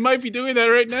know, he might be doing that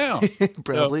right now.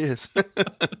 Probably is.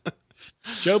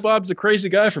 Joe Bob's a crazy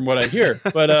guy from what I hear.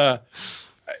 But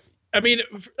I mean,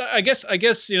 I guess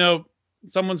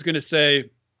someone's going to say,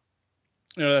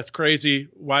 that's crazy.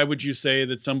 Why would you say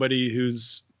that somebody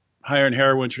who's higher in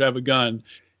heroin should have a gun?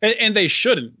 And they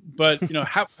shouldn't. But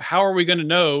how are we going to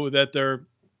know that they're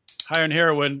higher in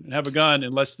heroin and have a gun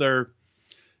unless they're,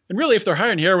 and really if they're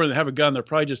higher in heroin and have a gun, they're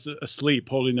probably just asleep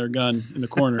holding their gun in the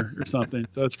corner or something.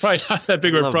 So it's probably not that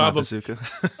big of a problem.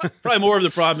 Probably more of the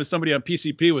problem is somebody on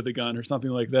PCP with a gun or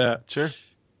something like that. Sure.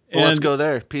 Well, let's go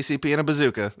there. PCP and a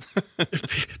bazooka.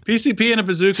 PCP and a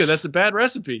bazooka, that's a bad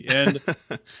recipe. And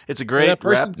it's a great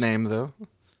rap name, though.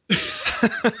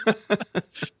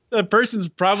 The person's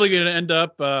probably going to end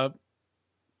up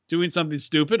doing something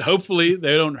stupid. Hopefully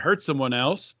they don't hurt someone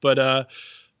else, but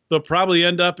they'll probably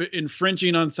end up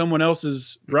infringing on someone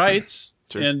else's rights.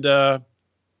 Sure. And,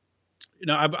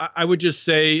 I would just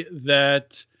say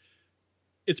that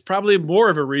it's probably more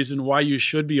of a reason why you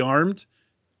should be armed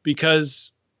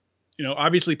because,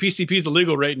 obviously PCP is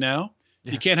illegal right now.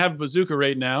 Yeah. You can't have a bazooka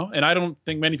right now. And I don't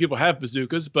think many people have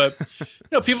bazookas, but,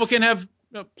 people can have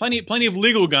plenty of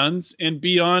legal guns and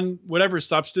be on whatever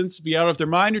substance, be out of their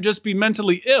mind or just be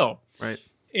mentally ill. Right.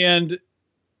 And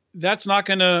that's not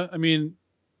going to,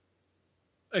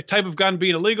 a type of gun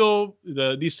being illegal,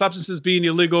 these substances being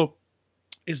illegal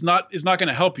is not going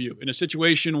to help you in a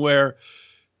situation where,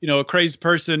 a crazy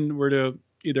person were to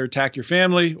either attack your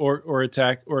family or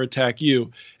attack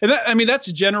you. And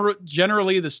that's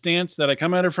generally the stance that I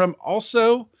come at it from.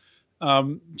 Also,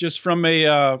 just from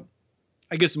I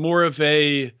guess more of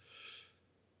a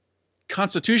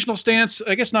constitutional stance.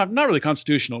 I guess not really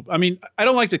constitutional. I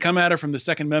don't like to come at it from the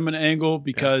Second Amendment angle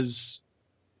because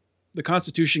the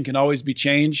Constitution can always be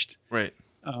changed. Right.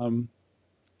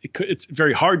 It's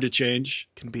very hard to change.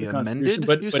 Can be amended,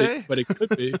 but it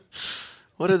could be.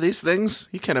 What are these things?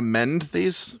 You can amend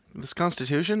this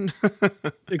Constitution?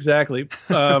 Exactly.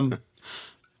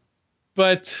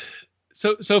 But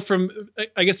so from,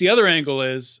 I guess the other angle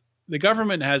is the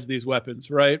government has these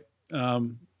weapons, right?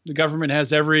 The government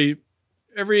has every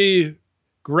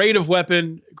grade of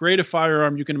weapon, grade of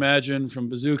firearm you can imagine, from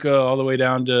bazooka all the way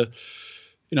down to,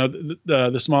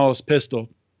 the smallest pistol.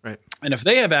 Right. And if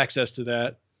they have access to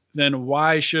that, then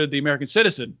why should the American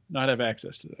citizen not have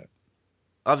access to that?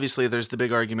 Obviously, there's the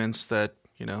big arguments that,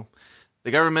 the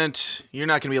government, you're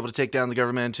not going to be able to take down the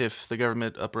government if the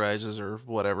government uprises or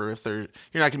whatever. You're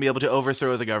not going to be able to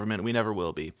overthrow the government. We never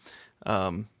will be.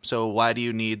 So why do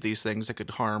you need these things that could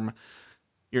harm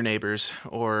your neighbors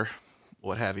or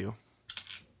what have you?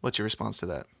 What's your response to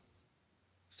that?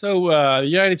 So the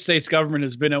United States government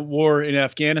has been at war in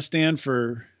Afghanistan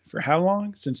for how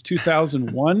long? Since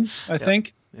 2001, I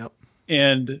think. Yep.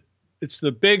 And it's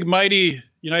the big, mighty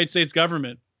United States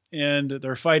government, and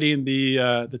they're fighting the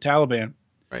Taliban,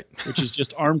 right? Which is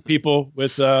just armed people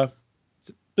with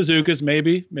bazookas,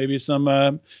 maybe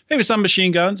some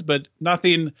machine guns, but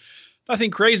nothing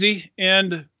crazy.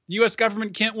 And the U.S.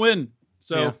 government can't win,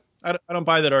 so I don't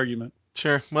buy that argument.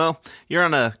 Sure. Well, you're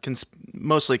on a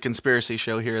mostly conspiracy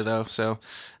show here, though, so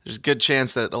there's a good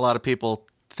chance that a lot of people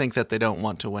think that they don't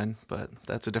want to win, but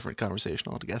that's a different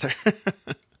conversation altogether.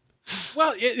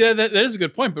 Well, yeah, that is a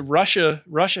good point. But Russia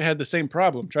had the same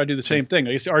problem. Tried to do the same thing.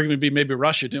 I guess the argument would be maybe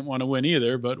Russia didn't want to win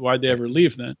either, but why'd they ever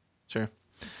leave then? Sure.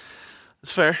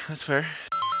 That's fair.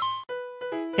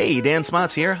 Hey, Dan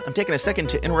Smots here. I'm taking a second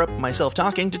to interrupt myself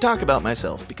talking to talk about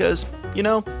myself because,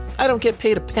 I don't get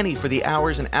paid a penny for the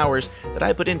hours and hours that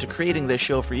I put into creating this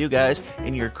show for you guys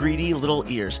in your greedy little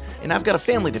ears, and I've got a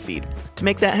family to feed. To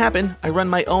make that happen, I run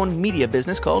my own media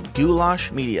business called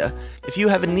Goulash Media. If you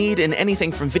have a need in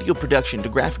anything from video production to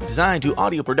graphic design to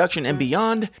audio production and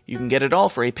beyond, you can get it all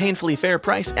for a painfully fair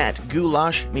price at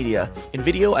Goulash Media. In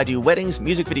video, I do weddings,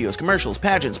 music videos, commercials,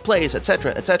 pageants, plays,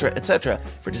 etc., etc., etc.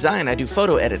 For design, I do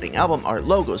photo editing, album art,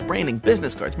 logos, branding,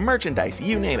 business cards, merchandise,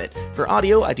 you name it. For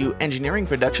audio, I do engineering,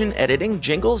 production, editing,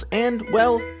 jingles, and,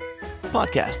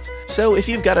 podcasts. So if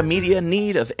you've got a media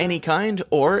need of any kind,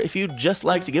 or if you'd just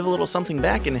like to give a little something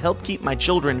back and help keep my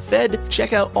children fed,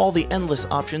 check out all the endless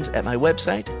options at my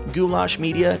website,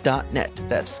 goulashmedia.net.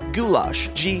 That's goulash,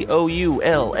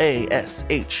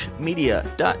 Goulash,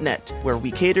 media.net, where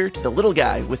we cater to the little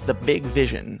guy with the big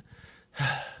vision.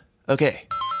 Okay.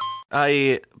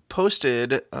 I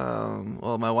posted,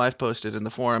 my wife posted in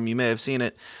the forum, you may have seen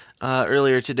it,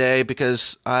 earlier today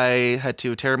because I had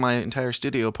to tear my entire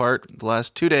studio apart the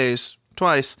last 2 days,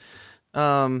 twice,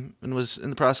 and was in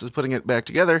the process of putting it back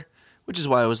together, which is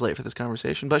why I was late for this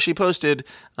conversation. But she posted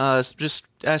just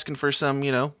asking for some,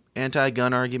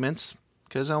 anti-gun arguments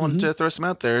because I wanted to throw some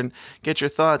out there and get your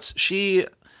thoughts. I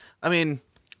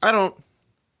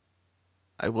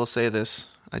will say this.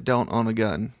 I don't own a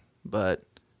gun, but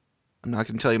I'm not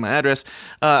going to tell you my address.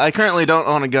 I currently don't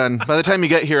own a gun. By the time you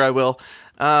get here, I will.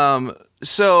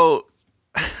 So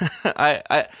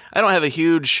I don't have a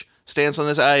huge stance on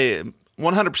this. I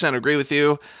 100% agree with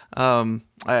you.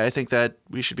 I think that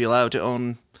we should be allowed to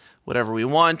own whatever we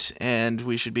want, and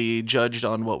we should be judged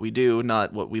on what we do,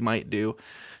 not what we might do.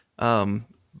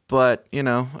 But,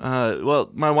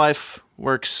 my wife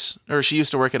she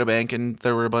used to work at a bank, and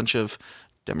there were a bunch of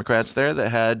Democrats there that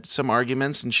had some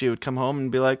arguments, and she would come home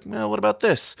and be like, what about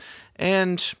this?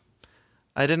 And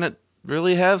I didn't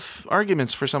really have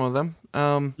arguments for some of them.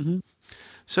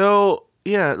 So,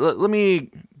 yeah, let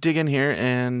me dig in here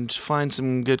and find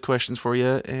some good questions for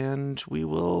you, and we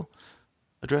will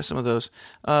address some of those.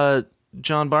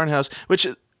 John Barnhouse, which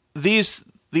these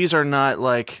are not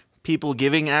like people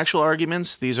giving actual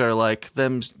arguments. These are like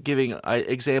them giving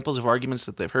examples of arguments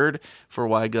that they've heard for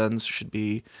why guns should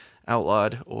be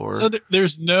outlawed. Or so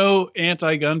there's no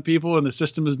anti-gun people, and the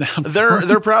system is now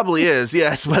there probably is,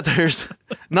 yes, but there's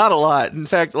not a lot. In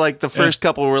fact, like the first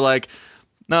couple were like,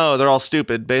 no, they're all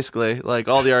stupid, basically. Like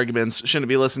all the arguments shouldn't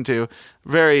be listened to.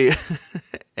 Very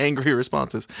angry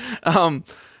responses.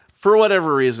 For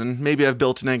whatever reason, maybe I've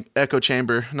built an echo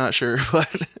chamber, not sure,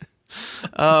 but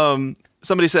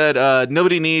somebody said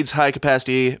nobody needs high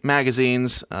capacity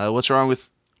magazines. What's wrong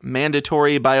with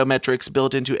mandatory biometrics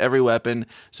built into every weapon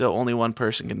so only one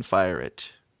person can fire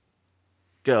it?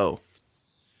 Go.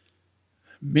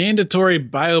 Mandatory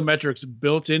biometrics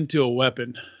built into a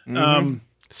weapon.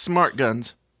 Smart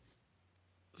guns.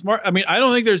 Smart. I mean, I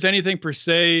don't think there's anything per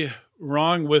se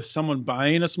wrong with someone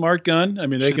buying a smart gun. I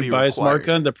mean, they can buy a smart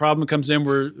gun. The problem comes in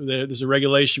where there's a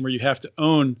regulation where you have to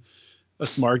own a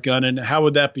smart gun, and how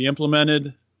would that be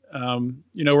implemented?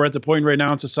 We're at the point right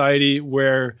now in society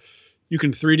where you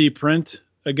can 3D print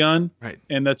a gun, right,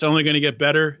 and that's only going to get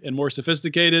better and more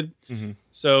sophisticated.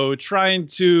 So trying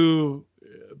to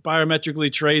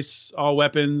biometrically trace all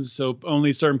weapons so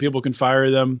only certain people can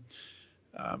fire them,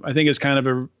 I think is kind of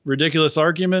a ridiculous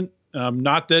argument.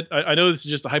 Not that I know this is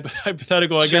just a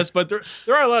hypothetical, I guess, but there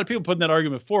are a lot of people putting that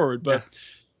argument forward. But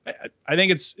I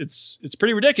think it's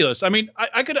pretty ridiculous. I mean,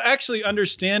 I could actually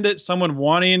understand it. Someone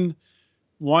wanting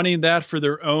that for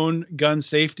their own gun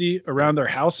safety around their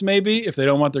house, maybe if they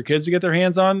don't want their kids to get their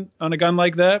hands on a gun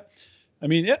like that. I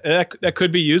mean, that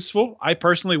could be useful. I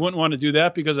personally wouldn't want to do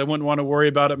that because I wouldn't want to worry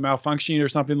about it malfunctioning or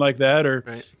something like that, or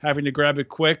having to grab it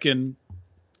quick and,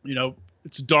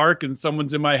 it's dark and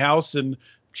someone's in my house and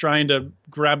trying to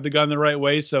grab the gun the right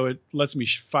way so it lets me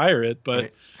fire it.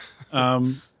 But I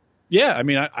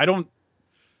mean, I don't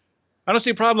see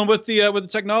a problem with the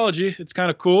technology. It's kind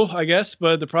of cool, I guess,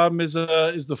 but the problem is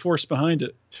the force behind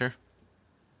it. Sure.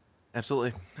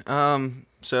 Absolutely.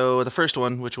 So the first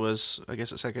one, which was, I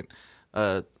guess, a second,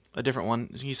 a different one,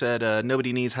 he said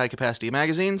nobody needs high capacity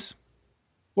magazines.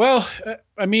 Well,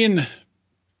 I mean,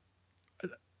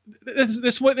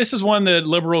 this is one that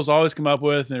liberals always come up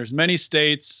with, and there's many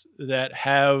states that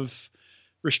have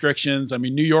restrictions. I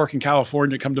mean, New York and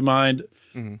California come to mind.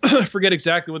 I forget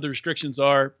exactly what the restrictions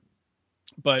are,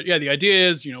 but yeah, the idea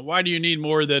is, why do you need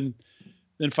more than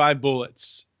 5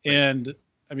 bullets? And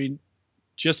I mean,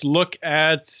 you can look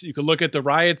at the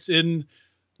riots in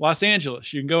Los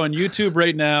Angeles. You can go on YouTube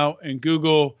right now and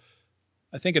Google,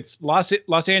 I think it's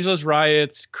Los Angeles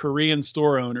riots, Korean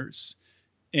store owners.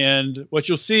 And what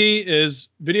you'll see is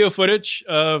video footage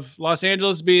of Los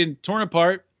Angeles being torn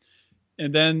apart.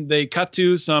 And then they cut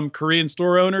to some Korean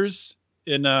store owners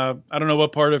in, I don't know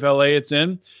what part of LA it's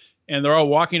in. And they're all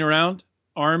walking around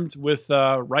armed with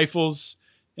rifles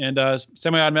and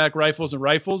semi-automatic rifles and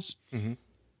rifles.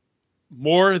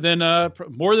 More than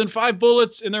 5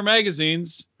 bullets in their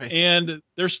magazines. And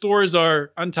their stores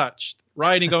are untouched.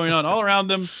 Rioting going on all around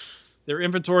them. Their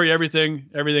inventory, everything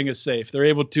is safe. They're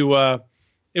able to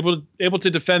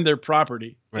defend their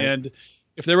property. And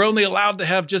if they're only allowed to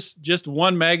have just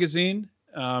one magazine,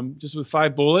 just with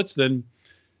 5 bullets, then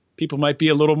people might be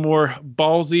a little more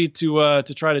ballsy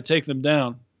to try to take them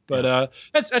down. But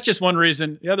that's just one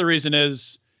reason. The other reason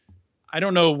is I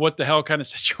don't know what the hell kind of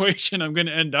situation I'm going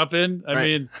to end up in. I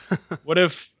mean, what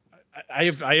if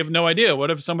I have no idea?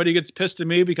 What if somebody gets pissed at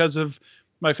me because of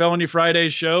my Felony Friday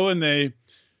show and I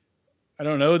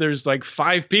don't know, there's like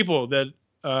 5 people that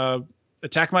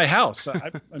attack my house.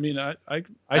 I mean, I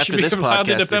should be allowed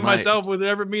to defend myself with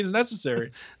whatever means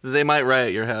necessary. They might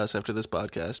riot your house after this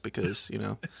podcast because,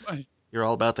 You're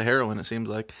all about the heroin, it seems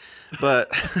like. But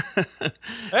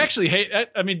I actually hate,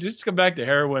 I mean, just to come back to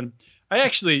heroin, I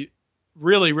actually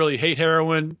really, really hate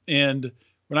heroin. And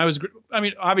when I was, I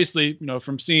mean, obviously,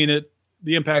 from seeing it,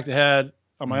 the impact it had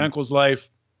on my uncle's life.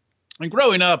 And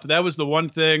growing up, that was the one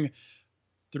thing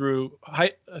through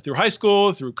high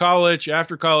school, through college,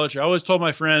 after college. I always told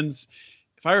my friends,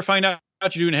 if I ever find out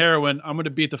you're doing heroin, I'm going to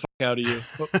beat the fuck out of you.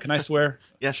 Can I swear?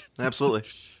 Yeah, absolutely.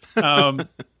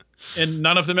 And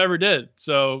none of them ever did.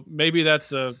 So maybe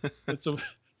that's a.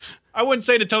 I wouldn't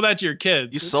say to tell that to your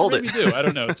kids. You sold it. Maybe do. I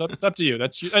don't know. It's up to you.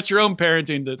 That's your own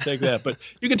parenting to take that. But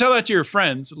you can tell that to your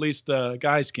friends. At least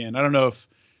guys can. I don't know if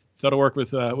that'll work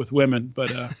with women,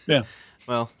 but yeah.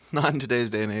 Well, not in today's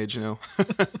day and age,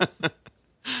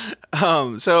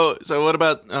 So what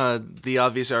about the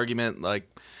obvious argument? Like,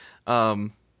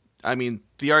 I mean,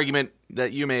 the argument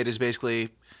that you made is basically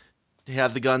you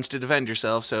have the guns to defend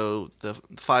yourself. So the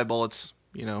 5 bullets,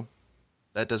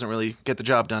 that doesn't really get the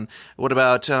job done. What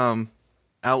about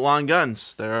outlawing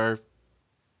guns? There are,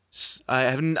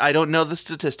 I don't know the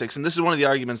statistics, and this is one of the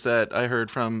arguments that I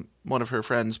heard from one of her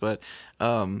friends, but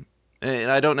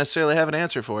and I don't necessarily have an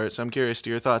answer for it, so I'm curious to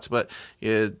your thoughts. But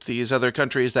these other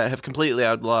countries that have completely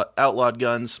outlawed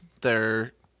guns,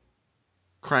 their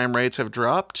crime rates have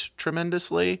dropped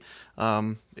tremendously.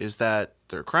 Is that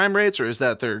their crime rates, or is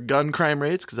that their gun crime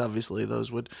rates? Because obviously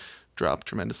those would drop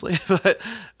tremendously. But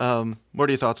what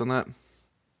are your thoughts on that?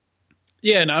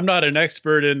 Yeah, and I'm not an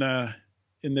expert in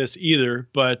this either,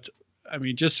 but I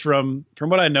mean, just from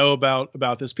what I know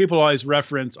about this, people always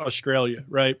reference Australia,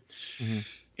 right? Mm-hmm.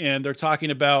 And they're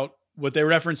talking about what they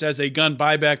reference as a gun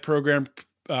buyback program.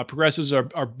 Progressives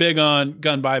are big on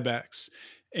gun buybacks,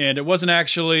 and it wasn't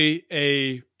actually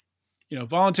a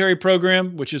voluntary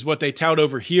program, which is what they tout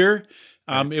over here.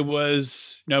 Right. It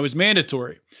was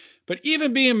mandatory, but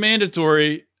even being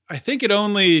mandatory, I think it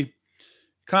only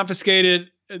confiscated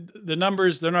the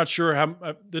numbers. They're not sure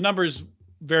how the numbers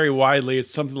vary widely.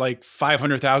 It's something like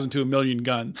 500,000 to 1 million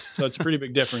guns, so it's a pretty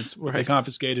big difference what they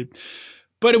confiscated.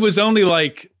 But it was only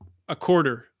like a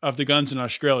quarter of the guns in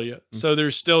Australia. Mm-hmm. So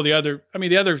there's still the other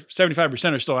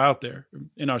 75% are still out there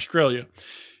in Australia.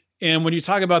 And when you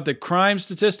talk about the crime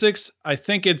statistics, I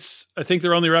think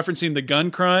they're only referencing the gun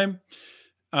crime,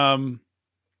 not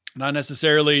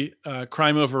necessarily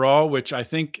crime overall, which I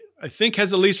think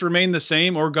has at least remained the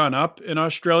same or gone up in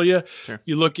Australia. Sure.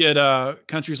 You look at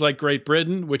countries like Great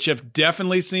Britain, which have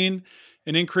definitely seen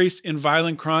an increase in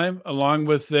violent crime along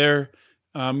with their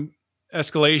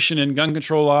escalation in gun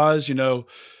control laws.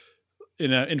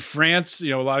 In France,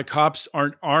 a lot of cops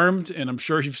aren't armed, and I'm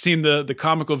sure you've seen the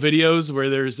comical videos where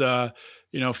there's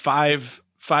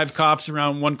five cops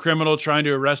around one criminal trying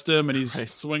to arrest him, and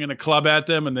he's swinging a club at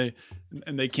them, and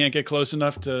they can't get close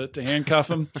enough to handcuff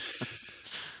him.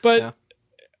 But yeah.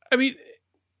 I mean,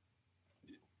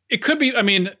 it could be. I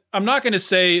mean, I'm not going to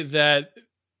say that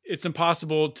it's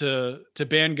impossible to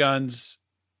ban guns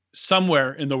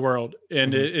somewhere in the world.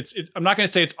 And mm-hmm. I'm not going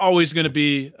to say it's always going to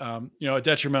be, a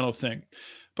detrimental thing,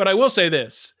 but I will say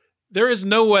this: there's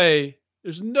no way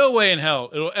in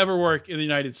hell it'll ever work in the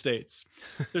United States.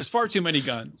 There's far too many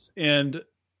guns. And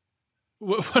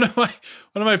one of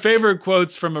my favorite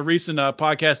quotes from a recent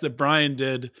podcast that Brian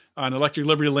did on Electric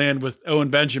Liberty Land with Owen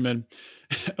Benjamin.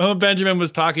 Owen Benjamin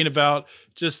was talking about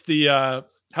just the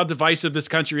how divisive this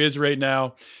country is right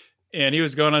now. And he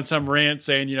was going on some rant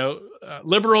saying,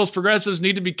 liberals, progressives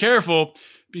need to be careful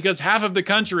because half of the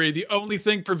country, the only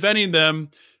thing preventing them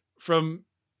from,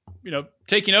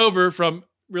 taking over, from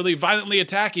really violently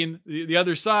attacking the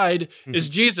other side is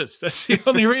Jesus. That's the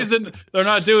only reason they're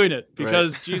not doing it,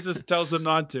 because Jesus tells them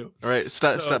not to. All right.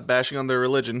 Stop bashing on their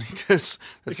religion, because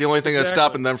that's the only thing that's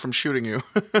stopping them from shooting you.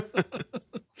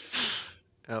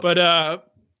 Yep. But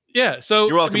yeah. So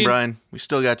you're welcome, Brian. We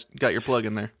still got your plug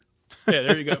in there. Yeah,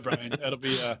 there you go, Brian. That'll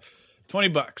be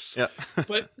 $20. Yeah.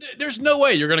 But there's no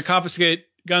way you're going to confiscate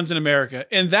guns in America.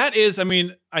 And that is,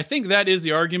 I think that is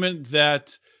the argument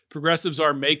that progressives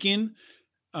are making.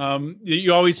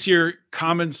 You always hear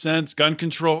common sense, gun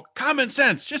control, common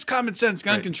sense, just common sense,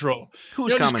 gun control.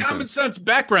 Who's common sense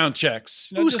background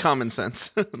checks. Who's common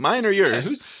sense? Mine or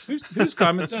yours? Yeah, whose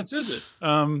common sense is it?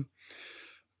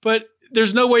 But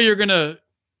there's no way you're going to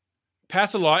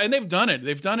pass a law, and they've done it.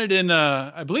 They've done it in,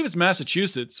 I believe it's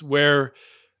Massachusetts, where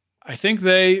I think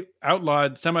they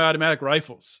outlawed semi-automatic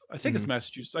rifles. I think it's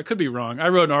Massachusetts. I could be wrong. I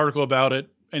wrote an article about it.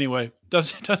 Anyway,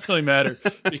 doesn't really matter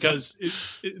because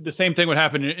the same thing would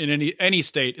happen in any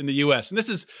state in the U.S. And this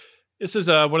is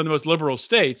one of the most liberal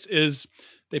states. Is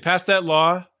they passed that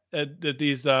law that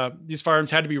these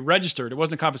firearms had to be registered. It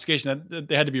wasn't confiscation; that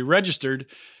they had to be registered,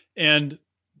 and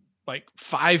like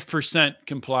 5%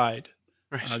 complied.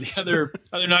 Right. The other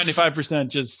 95%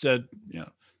 just said,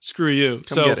 screw you.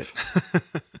 Come get it.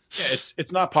 Yeah,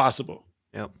 it's not possible.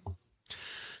 Yep.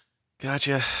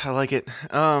 Gotcha. I like it.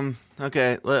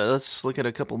 Okay, let's look at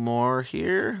a couple more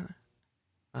here.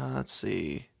 Let's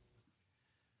see.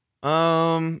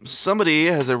 Somebody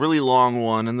has a really long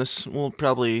one, and this will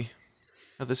probably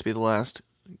have this be the last,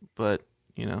 but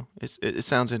it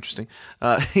sounds interesting.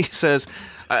 He says,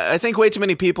 I think way too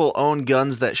many people own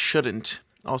guns that shouldn't.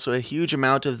 Also, a huge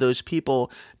amount of those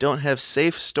people don't have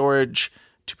safe storage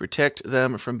to protect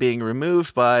them from being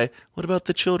removed by, what about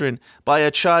the children? By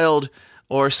a child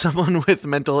or someone with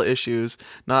mental issues,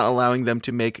 not allowing them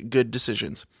to make good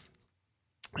decisions.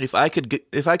 If I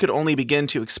could only begin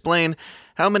to explain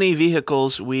how many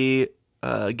vehicles we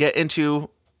get into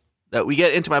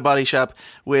my body shop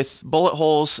with bullet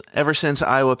holes ever since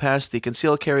Iowa passed the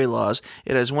concealed carry laws,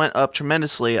 it has went up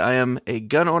tremendously. I am a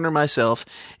gun owner myself,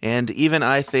 and even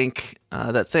I think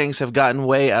that things have gotten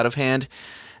way out of hand.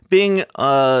 Being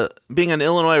an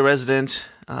Illinois resident,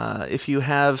 if you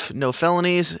have no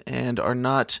felonies and are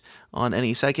not on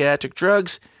any psychiatric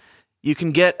drugs, you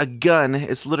can get a gun.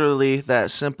 It's literally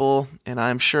that simple, and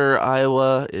I'm sure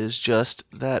Iowa is just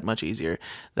that much easier.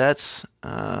 That's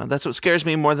what scares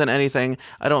me more than anything.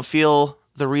 I don't feel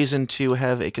the reason to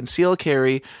have a concealed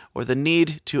carry or the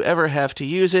need to ever have to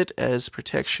use it as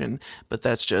protection, but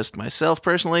that's just myself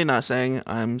personally, not saying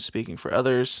I'm speaking for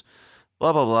others.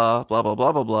 Blah, blah, blah, blah, blah,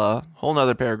 blah, blah, blah. Whole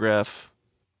nother paragraph.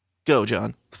 Go,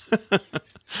 John.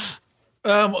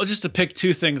 Well, just to pick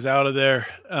two things out of there,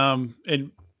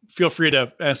 and feel free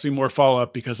to ask me more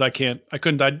follow-up because I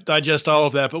couldn't digest all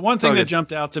of that. But one thing that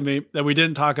jumped out to me that we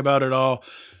didn't talk about at all,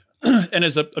 and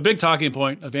is a big talking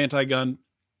point of anti-gun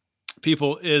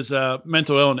people, is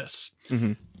mental illness.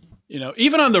 Mm-hmm.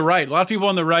 Even on the right, a lot of people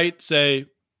on the right say,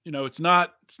 it's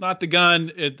not the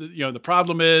gun. The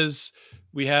problem is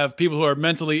we have people who are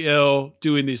mentally ill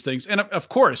doing these things. And of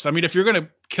course, I mean, if you're going to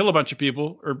kill a bunch of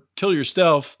people or kill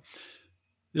yourself,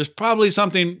 there's probably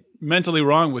something mentally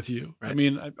wrong with you. Right. I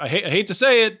mean, I hate to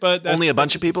say it, but only a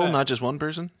bunch of people, not just one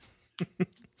person.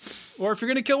 Or if you're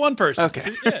going to kill one person.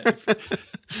 Okay. Yeah.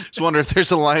 Just wonder if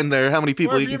there's a line there, how many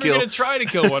people you can kill. If you're going to try to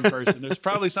kill one person, there's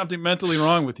probably something mentally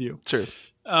wrong with you. True.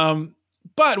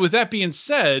 But with that being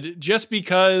said, just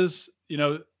because,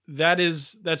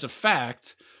 that's a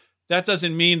fact, that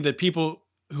doesn't mean that people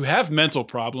who have mental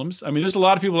problems, I mean, there's a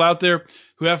lot of people out there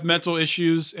who have mental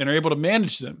issues and are able to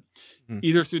manage them,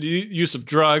 either through the use of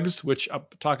drugs, which I'll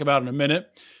talk about in a minute,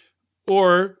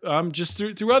 or just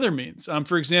through other means.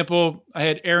 For example, I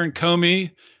had Aaron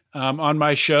Comey on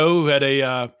my show, who had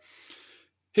a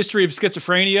history of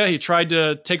schizophrenia. He tried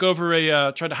to tried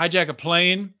to hijack a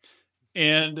plane,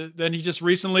 and then he just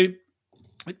recently,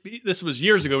 this was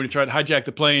years ago when he tried to hijack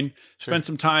the plane, spent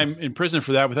some time in prison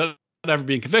for that without ever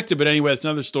being convicted. But anyway, that's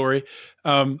another story.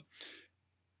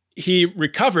 He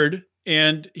recovered,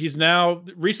 and he's now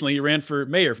recently he ran for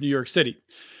mayor of New York City.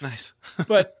 Nice.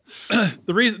 But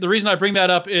the reason I bring that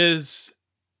up is,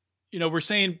 we're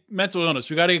saying mental illness.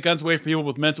 We got to get guns away from people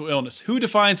with mental illness. Who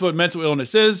defines what mental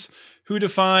illness is? Who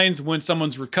defines when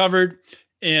someone's recovered?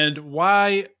 And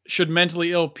why should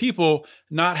mentally ill people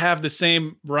not have the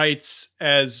same rights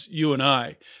as you and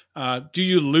I? Do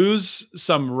you lose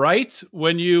some right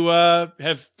when you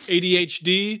have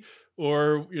ADHD,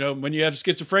 or when you have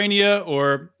schizophrenia,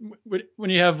 or when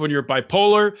you're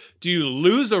bipolar? Do you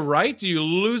lose a right? Do you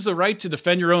lose the right to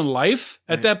defend your own life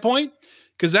at that point?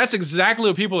 Because that's exactly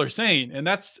what people are saying, and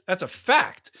that's a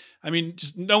fact. I mean,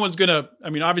 just no one's gonna.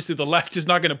 I mean, obviously the left is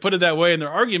not going to put it that way in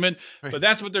their argument, but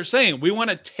that's what they're saying. We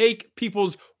want to take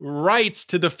people's rights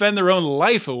to defend their own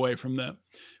life away from them,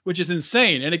 which is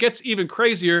insane. And it gets even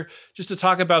crazier just to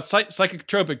talk about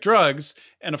psychotropic drugs.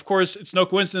 And of course, it's no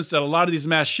coincidence that a lot of these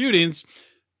mass shootings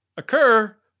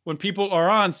occur when people are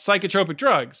on psychotropic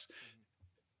drugs.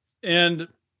 And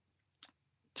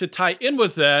to tie in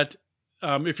with that,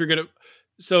 if you're going to,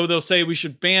 so they'll say we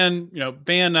should ban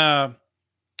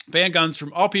guns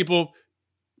from all people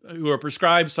who are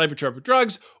prescribed psychotropic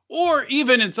drugs, or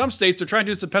even in some states, they're trying to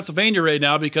do this in Pennsylvania right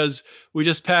now because we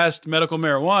just passed medical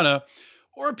marijuana,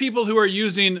 or people who are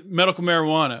using medical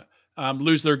marijuana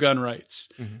lose their gun rights,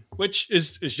 which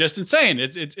is just insane.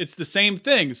 It's the same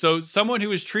thing. So someone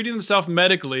who is treating themselves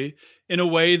medically in a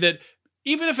way that,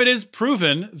 even if it is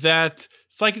proven that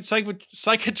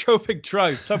psychotropic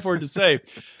drugs, tough word to say,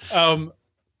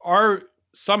 are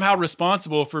somehow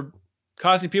responsible for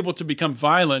causing people to become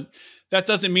violent, that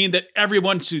doesn't mean that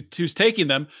everyone who's taking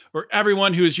them, or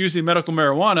everyone who is using medical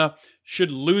marijuana, should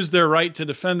lose their right to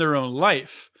defend their own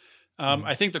life.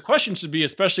 I think the question should be,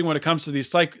 especially when it comes to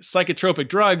these psychotropic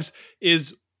drugs,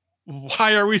 is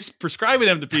why are we prescribing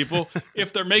them to people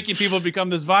if they're making people become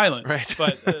this violent? Right.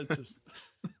 But it's just...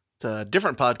 It's a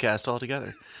different podcast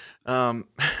altogether.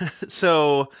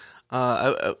 So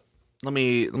let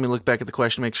me look back at the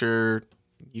question, make sure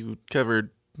you covered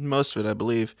most of it, I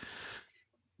believe.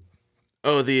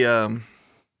 Oh, the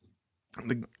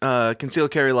concealed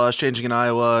carry laws changing in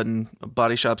Iowa, and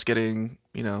body shops getting,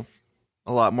 a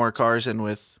lot more cars in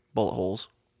with bullet holes.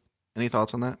 Any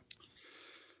thoughts on that?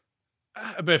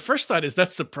 But first thought is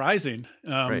that's surprising.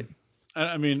 Right.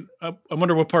 I mean, I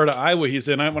wonder what part of Iowa he's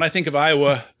in. When I think of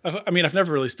Iowa, I've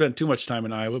never really spent too much time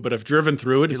in Iowa, but I've driven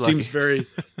through it. It seems very,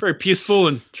 very peaceful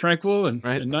and tranquil and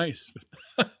nice.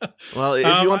 Well,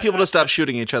 if you want people to stop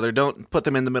shooting each other, don't put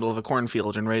them in the middle of a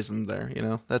cornfield and raise them there.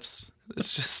 It's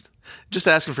just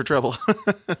asking for trouble.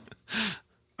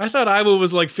 I thought Iowa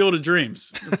was like Field of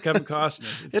Dreams with Kevin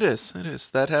Costner. It is.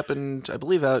 That happened, I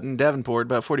believe, out in Davenport,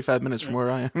 about 45 minutes from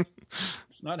where I am.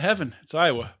 It's not heaven. It's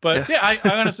Iowa. But I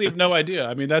honestly have no idea.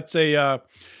 I mean, that's I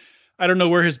don't know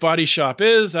where his body shop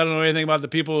is. I don't know anything about the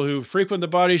people who frequent the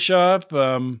body shop.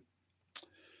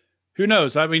 Who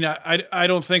knows? I mean, I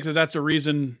don't think that's a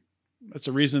reason. That's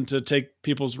a reason to take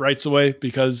people's rights away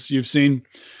because you've seen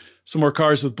some more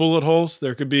cars with bullet holes.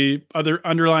 There could be other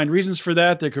underlying reasons for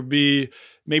that. There could be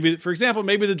maybe, for example,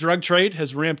 maybe the drug trade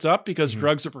has ramped up because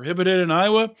drugs are prohibited in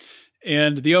Iowa.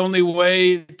 And the only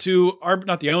way to,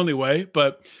 not the only way,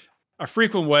 but a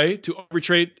frequent way to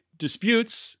arbitrate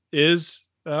disputes is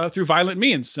through violent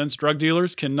means, since drug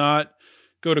dealers cannot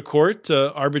go to court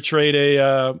to arbitrate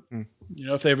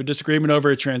if they have a disagreement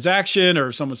over a transaction or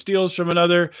if someone steals from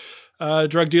another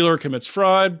drug dealer or commits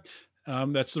fraud.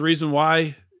 That's the reason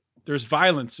why there's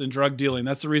violence in drug dealing.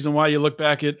 That's the reason why you look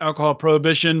back at alcohol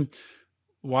prohibition,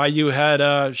 why you had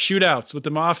shootouts with the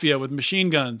mafia with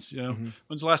machine guns.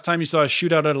 When's the last time you saw a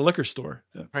shootout at a liquor store?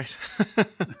 Yeah. Right.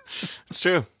 It's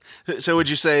true. So would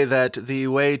you say that the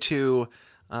way to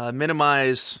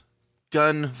minimize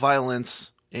gun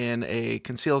violence in a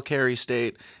concealed carry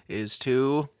state is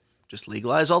to just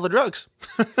legalize all the drugs?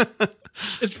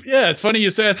 It's funny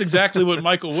you say that's exactly what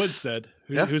Michael Wood said,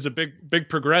 who's a big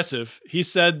progressive. He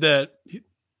said that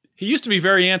he used to be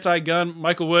very anti-gun.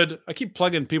 Michael Wood, I keep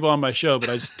plugging people on my show,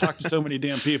 but I just talk to so many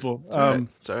damn people. It's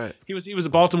all right. He was a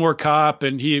Baltimore cop,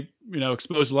 and he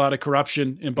exposed a lot of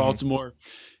corruption in Baltimore.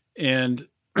 And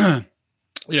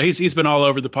he's been all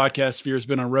over the podcast sphere. He's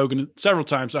been on Rogan several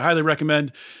times. So I highly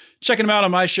recommend checking him out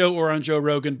on my show or on Joe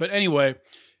Rogan. But anyway,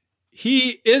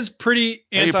 he is pretty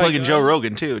anti-gun. You're plugging Joe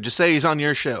Rogan too. Just say he's on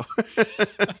your show.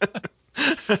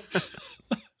 I'm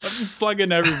just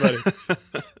plugging everybody.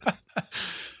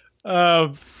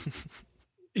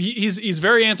 He's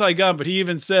very anti-gun, but he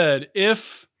even said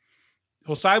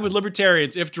he'll side with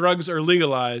libertarians if drugs are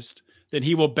legalized, then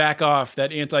he will back off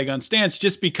that anti-gun stance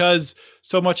just because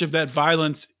so much of that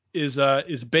violence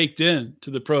is baked in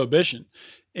to the prohibition.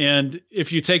 And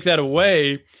if you take that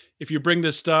away, if you bring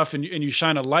this stuff and you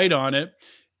shine a light on it,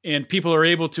 and people are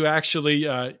able to actually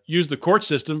use the court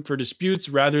system for disputes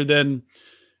rather than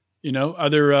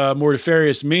other more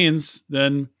nefarious means,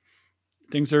 then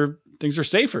things are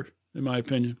safer, in my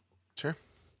opinion. Sure.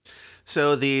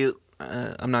 So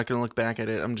I'm not going to look back at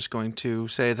it. I'm just going to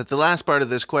say that the last part of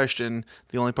this question,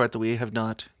 the only part that we have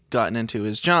not gotten into,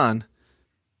 is, John,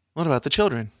 what about the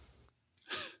children?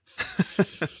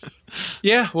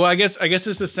 Yeah, well, I guess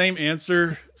it's the same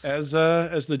answer as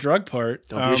the drug part.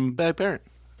 Don't be a bad parent.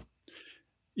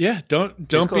 Yeah, don't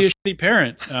be a shitty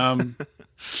parent.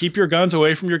 Keep your guns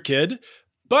away from your kid.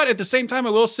 But at the same time, I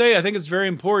will say I think it's very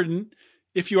important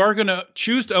if you are going to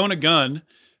choose to own a gun.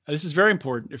 This is very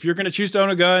important. If you're going to choose to own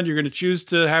a gun, you're going to choose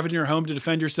to have it in your home to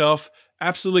defend yourself.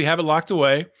 Absolutely have it locked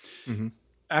away. Mm-hmm.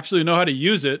 Absolutely know how to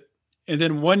use it. And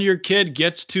then when your kid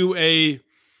gets to an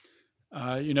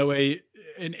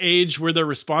age where they're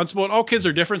responsible, and all kids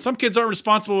are different. Some kids aren't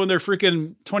responsible when they're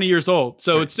freaking 20 years old.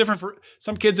 So It's different for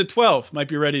some kids at 12 might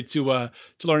be ready to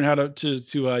learn how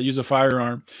to use a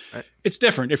firearm. Right. It's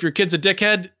different. If your kid's a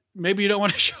dickhead, maybe you don't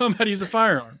want to show them how to use a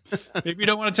firearm. Maybe you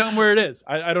don't want to tell them where it is.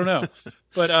 I don't know,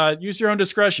 but use your own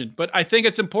discretion. But I think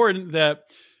it's important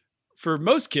that for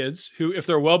most kids who, if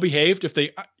they're well behaved, if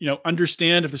they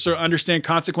understand, if they sort of understand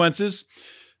consequences,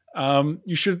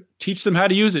 you should teach them how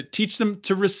to use it. Teach them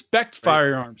to respect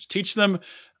firearms. Teach them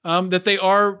that they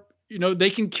are,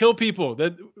 they can kill people,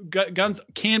 that guns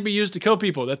can be used to kill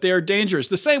people, that they are dangerous.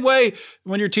 The same way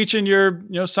when you're teaching your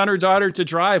son or daughter to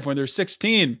drive when they're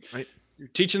 16, right. You're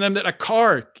teaching them that a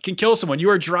car can kill someone. You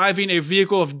are driving a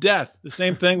vehicle of death. The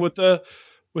same thing with a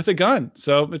gun.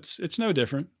 So it's no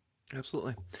different.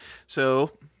 Absolutely.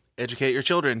 So educate your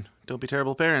children. Don't be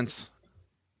terrible parents.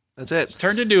 That's it. It's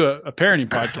turned into a parenting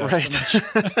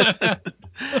podcast.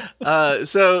 Right.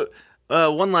 So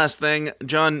one last thing,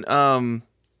 John,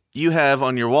 you have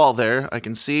on your wall there, I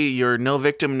can see your No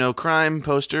Victim, No Crime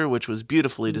poster, which was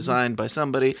beautifully designed by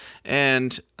somebody.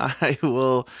 And I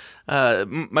will,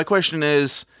 my question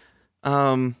is,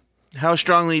 how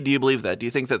strongly do you believe that? Do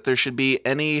you think that there should be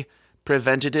any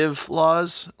preventative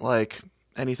laws, like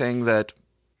anything that,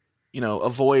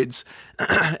 avoids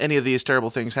any of these terrible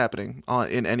things happening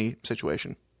in any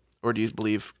situation? Or do you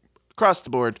believe across the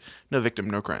board, no victim,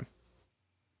 no crime?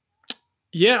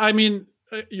 Yeah, I mean,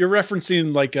 you're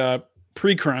referencing like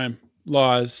pre-crime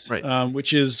laws, right?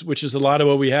 Which is a lot of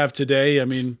what we have today. I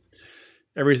mean,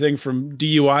 everything from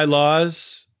DUI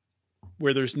laws,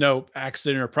 where there's no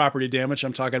accident or property damage.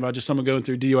 I'm talking about just someone going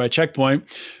through DUI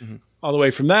checkpoint, all the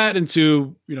way from that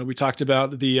into, we talked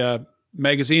about the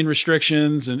magazine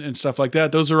restrictions and stuff like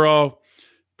that. Those are all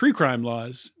pre-crime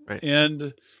laws. Right. And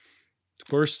of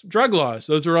course, drug laws.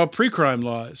 Those are all pre-crime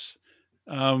laws.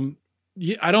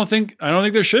 I don't think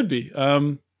there should be. I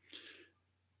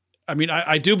mean,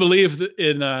 I do believe that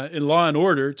in law and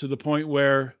order, to the point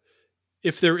where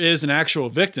if there is an actual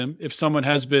victim, if someone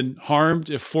has been harmed,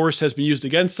 if force has been used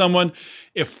against someone,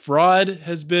 if fraud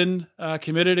has been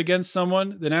committed against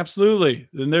someone, then absolutely.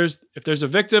 Then if there's a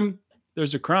victim,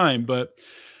 there's a crime. But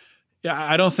yeah,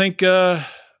 I don't think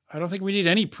we need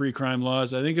any pre-crime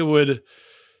laws. I think it would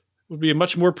be a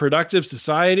much more productive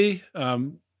society,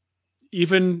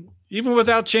 even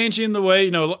without changing the way,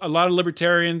 a lot of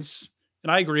libertarians,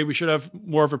 and I agree, we should have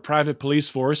more of a private police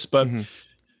force, but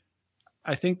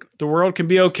I think the world can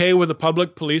be okay with a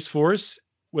public police force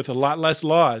with a lot less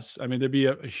laws. I mean, there'd be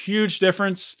a huge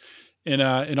difference in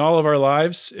all of our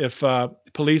lives if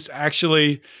police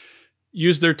actually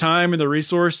use their time and the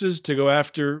resources to go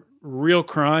after real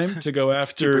crime, to go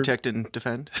after to protect and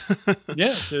defend.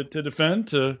 Yeah, to defend,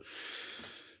 to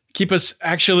keep us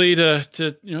actually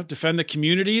to defend the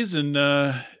communities and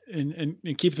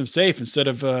keep them safe, instead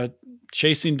of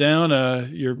chasing down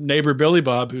your neighbor Billy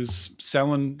Bob, who's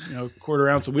selling a quarter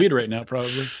ounce of weed right now,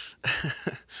 probably.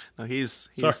 No, he's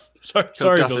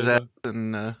sorry off Billy his ass Bob.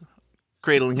 and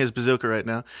cradling his bazooka right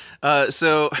now.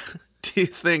 So do you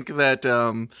think that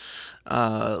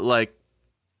like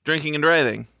drinking and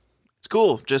driving, it's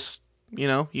cool? Just you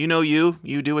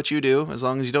do what you do, as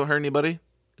long as you don't hurt anybody,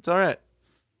 it's all right.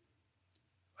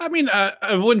 I mean,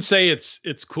 I wouldn't say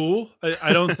it's cool.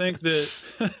 I don't think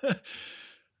that.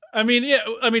 I mean, yeah.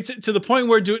 I mean, to the point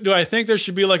where do I think there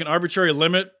should be like an arbitrary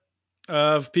limit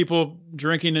of people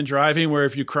drinking and driving, where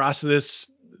if you cross this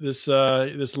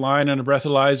line on a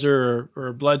breathalyzer or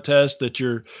a blood test that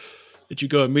you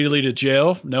go immediately to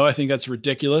jail? No, I think that's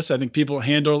ridiculous. I think people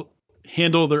handle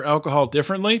their alcohol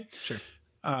differently. Sure.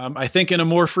 I think in a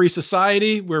more free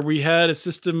society where we had a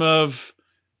system of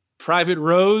private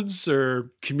roads or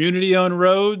community-owned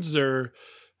roads or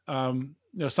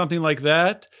something like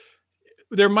that,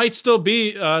 there might still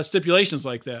be stipulations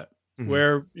like that,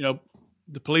 where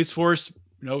the police force,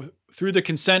 through the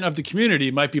consent of the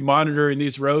community, might be monitoring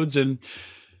these roads, and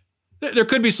there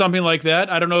could be something like that.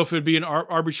 I don't know if it would be an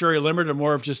arbitrary limit or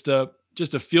more of just a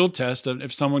field test of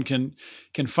if someone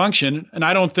can function. And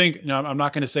I don't think, I'm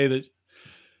not going to say that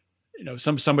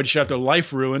somebody should have their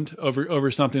life ruined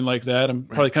over something like that. I'm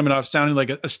probably coming off sounding like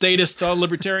a statist to all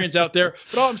libertarians out there.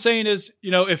 But all I'm saying is,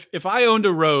 if I owned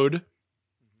a road,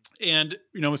 and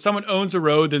when someone owns a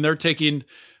road, then they're taking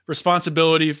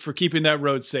responsibility for keeping that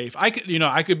road safe. I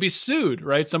could be sued,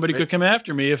 right? Somebody could come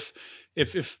after me if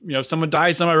someone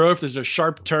dies on my road, if there's a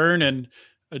sharp turn and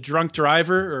a drunk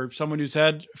driver or someone who's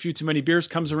had a few too many beers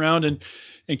comes around and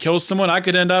kills someone. I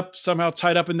could end up somehow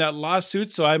tied up in that lawsuit.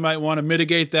 So I might want to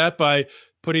mitigate that by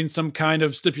putting some kind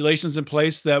of stipulations in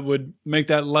place that would make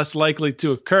that less likely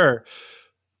to occur.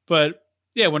 But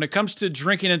yeah, when it comes to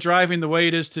drinking and driving the way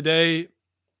it is today,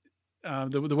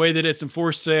 the way that it's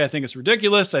enforced today, I think it's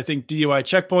ridiculous. I think DUI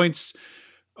checkpoints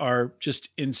are just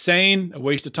insane, a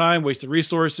waste of time, waste of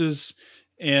resources,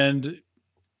 and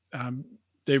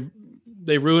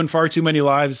they ruin far too many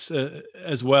lives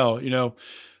as well.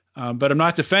 But I'm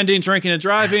not defending drinking and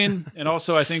driving, and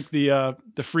also I think the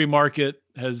free market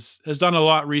has done a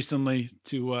lot recently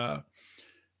to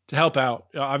help out.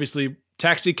 Obviously,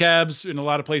 taxi cabs in a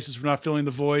lot of places were not filling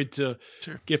the void to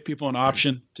give people an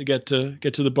option to get to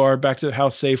the bar, back to the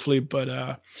house safely.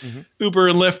 But Uber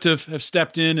and Lyft have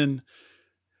stepped in, and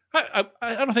I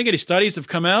don't think any studies have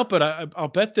come out, but I'll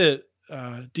bet that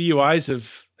DUIs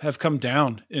have come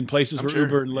down in places where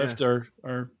Uber and Lyft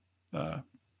are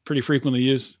pretty frequently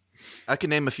used. I can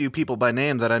name a few people by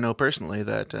name that I know personally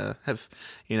that have,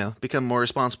 become more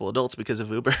responsible adults because of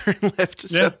Uber and Lyft.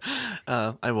 So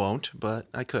I won't, but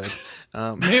I could.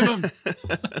 Name them.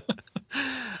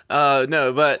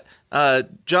 No, but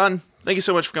John, thank you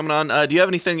so much for coming on. Do you have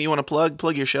anything you want to plug?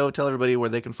 Plug your show. Tell everybody where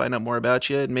they can find out more about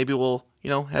you, and maybe we'll,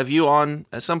 have you on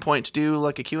at some point to do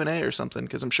like a Q&A or something,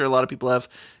 because I'm sure a lot of people have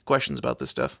questions about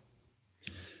this stuff.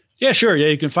 Yeah, sure. Yeah,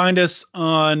 you can find us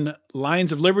on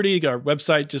Lions of Liberty, our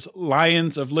website, just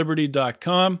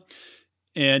lionsofliberty.com.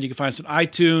 And you can find us on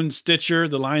iTunes, Stitcher,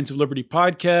 the Lions of Liberty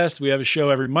podcast. We have a show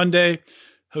every Monday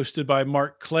hosted by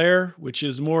Mark Clare, which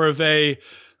is more of a,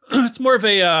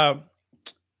 I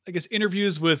guess,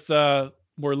 interviews with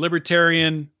more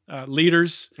libertarian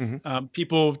leaders,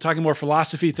 people talking more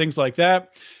philosophy, things like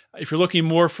that. If you're looking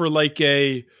more for like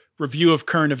a review of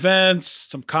current events,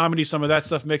 some comedy, some of that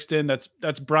stuff mixed in, that's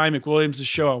Brian McWilliams'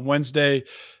 show on Wednesday,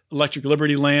 Electric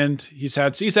Liberty Land. He's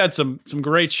had some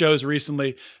great shows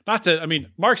recently.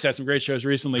 Mark's had some great shows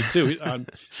recently too.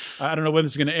 I don't know when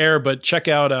this is going to air, but check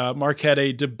out, Mark had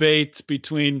a debate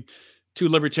between two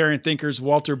libertarian thinkers,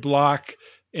 Walter Block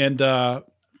and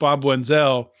Bob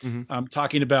Wenzel,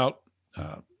 talking about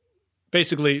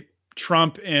basically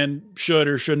Trump and should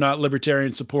or should not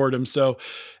libertarians support him. So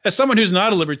as someone who's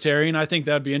not a libertarian, I think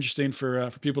that'd be interesting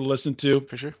for people to listen to.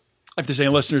 For sure. If there's any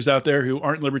listeners out there who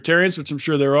aren't libertarians, which I'm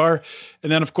sure there are. And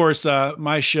then, of course,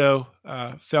 my show,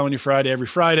 Felony Friday, every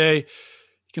Friday. You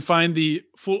can find the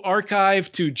full archive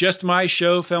to just my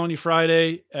show, Felony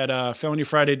Friday, at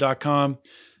felonyfriday.com.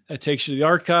 That takes you to the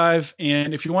archive.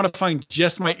 And if you want to find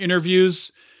just my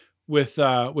interviews with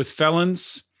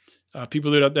felons,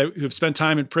 people who have spent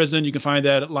time in prison, you can find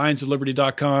that at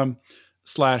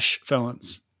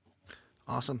lionsofliberty.com/felons.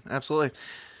 Awesome. Absolutely.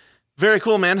 Very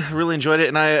cool, man. I really enjoyed it.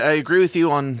 And I agree with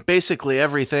you on basically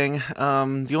everything.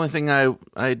 The only thing I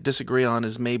disagree on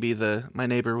is maybe my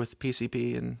neighbor with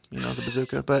PCP and, the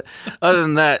bazooka. But other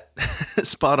than that,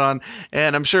 spot on.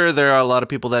 And I'm sure there are a lot of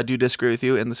people that do disagree with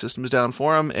you in the System is Down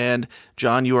forum. And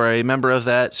John, you are a member of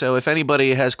that. So if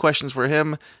anybody has questions for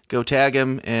him, go tag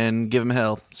him and give him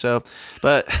hell. So,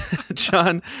 but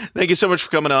John, thank you so much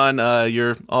for coming on.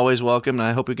 You're always welcome. And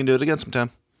I hope we can do it again sometime.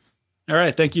 All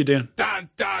right. Thank you, Dan.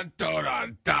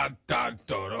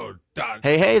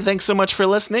 Hey, thanks so much for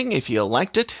listening. If you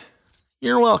liked it,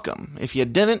 you're welcome. If you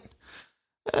didn't,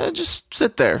 just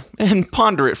sit there and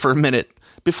ponder it for a minute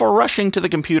before rushing to the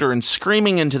computer and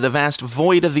screaming into the vast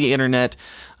void of the internet,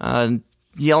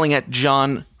 yelling at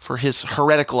John for his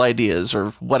heretical ideas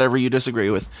or whatever you disagree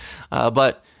with.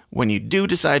 But when you do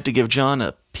decide to give John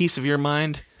a piece of your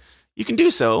mind, you can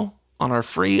do so on our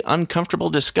free Uncomfortable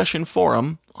Discussion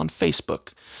forum on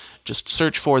Facebook. Just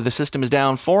search for the System is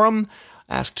Down forum,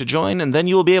 ask to join, and then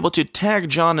you will be able to tag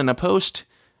John in a post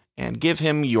and give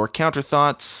him your counter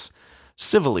thoughts,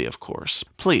 civilly, of course.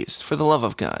 Please, for the love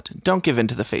of God, don't give in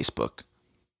to the Facebook.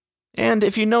 And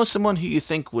if you know someone who you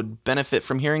think would benefit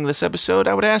from hearing this episode,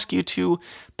 I would ask you to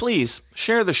please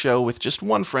share the show with just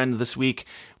one friend this week,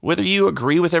 whether you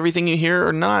agree with everything you hear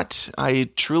or not. I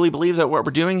truly believe that what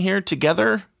we're doing here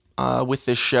together with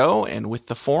this show and with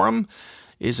the forum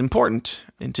is important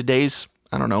in today's,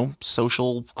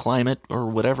 social climate or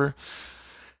whatever.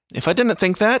 If I didn't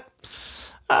think that,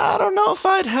 I don't know if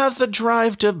I'd have the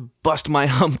drive to bust my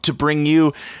hump to bring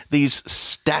you these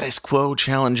status quo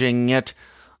challenging yet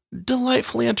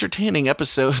delightfully entertaining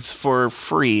episodes for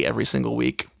free every single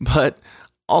week. But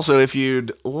also, if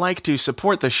you'd like to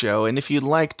support the show and if you'd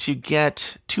like to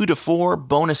get 2 to 4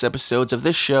 bonus episodes of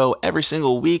this show every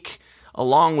single week,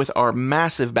 along with our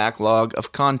massive backlog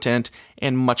of content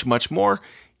and much, much more,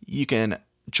 you can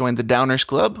join the Downers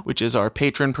Club, which is our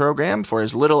patron program for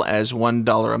as little as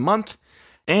 $1 a month.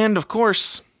 And of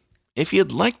course, if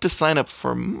you'd like to sign up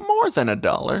for more than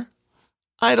 $1,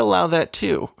 I'd allow that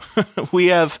too. We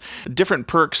have different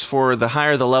perks for the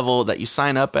higher the level that you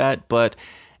sign up at, but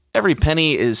every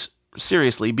penny is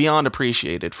seriously beyond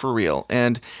appreciated, for real.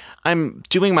 And I'm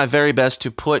doing my very best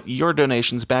to put your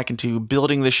donations back into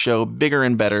building this show bigger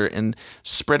and better and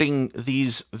spreading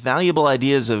these valuable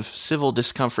ideas of civil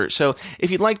discomfort. So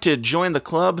if you'd like to join the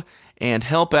club and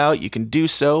help out, you can do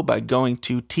so by going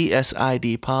to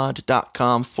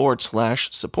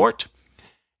tsidpod.com/support.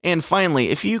 And finally,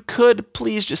 if you could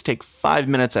please just take 5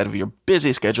 minutes out of your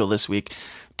busy schedule this week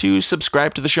to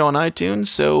subscribe to the show on iTunes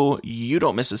so you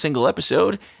don't miss a single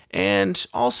episode. And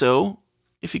also,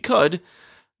 if you could,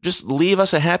 just leave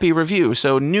us a happy review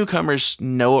so newcomers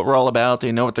know what we're all about,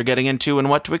 they know what they're getting into and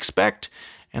what to expect,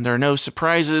 and there are no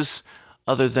surprises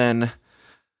other than,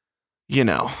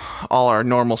 all our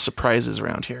normal surprises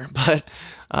around here. But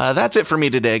that's it for me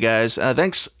today, guys.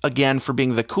 Thanks again for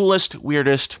being the coolest,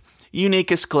 weirdest,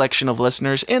 uniquest collection of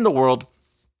listeners in the world.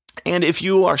 And if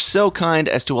you are so kind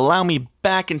as to allow me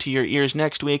back into your ears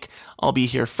next week, I'll be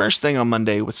here first thing on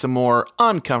Monday with some more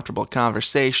uncomfortable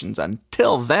conversations.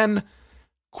 Until then,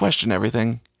 question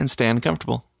everything and stay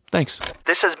uncomfortable. Thanks.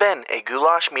 This has been a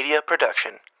Goulash Media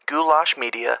production.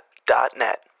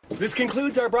 goulashmedia.net. This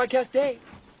concludes our broadcast day.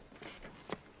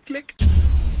 Click.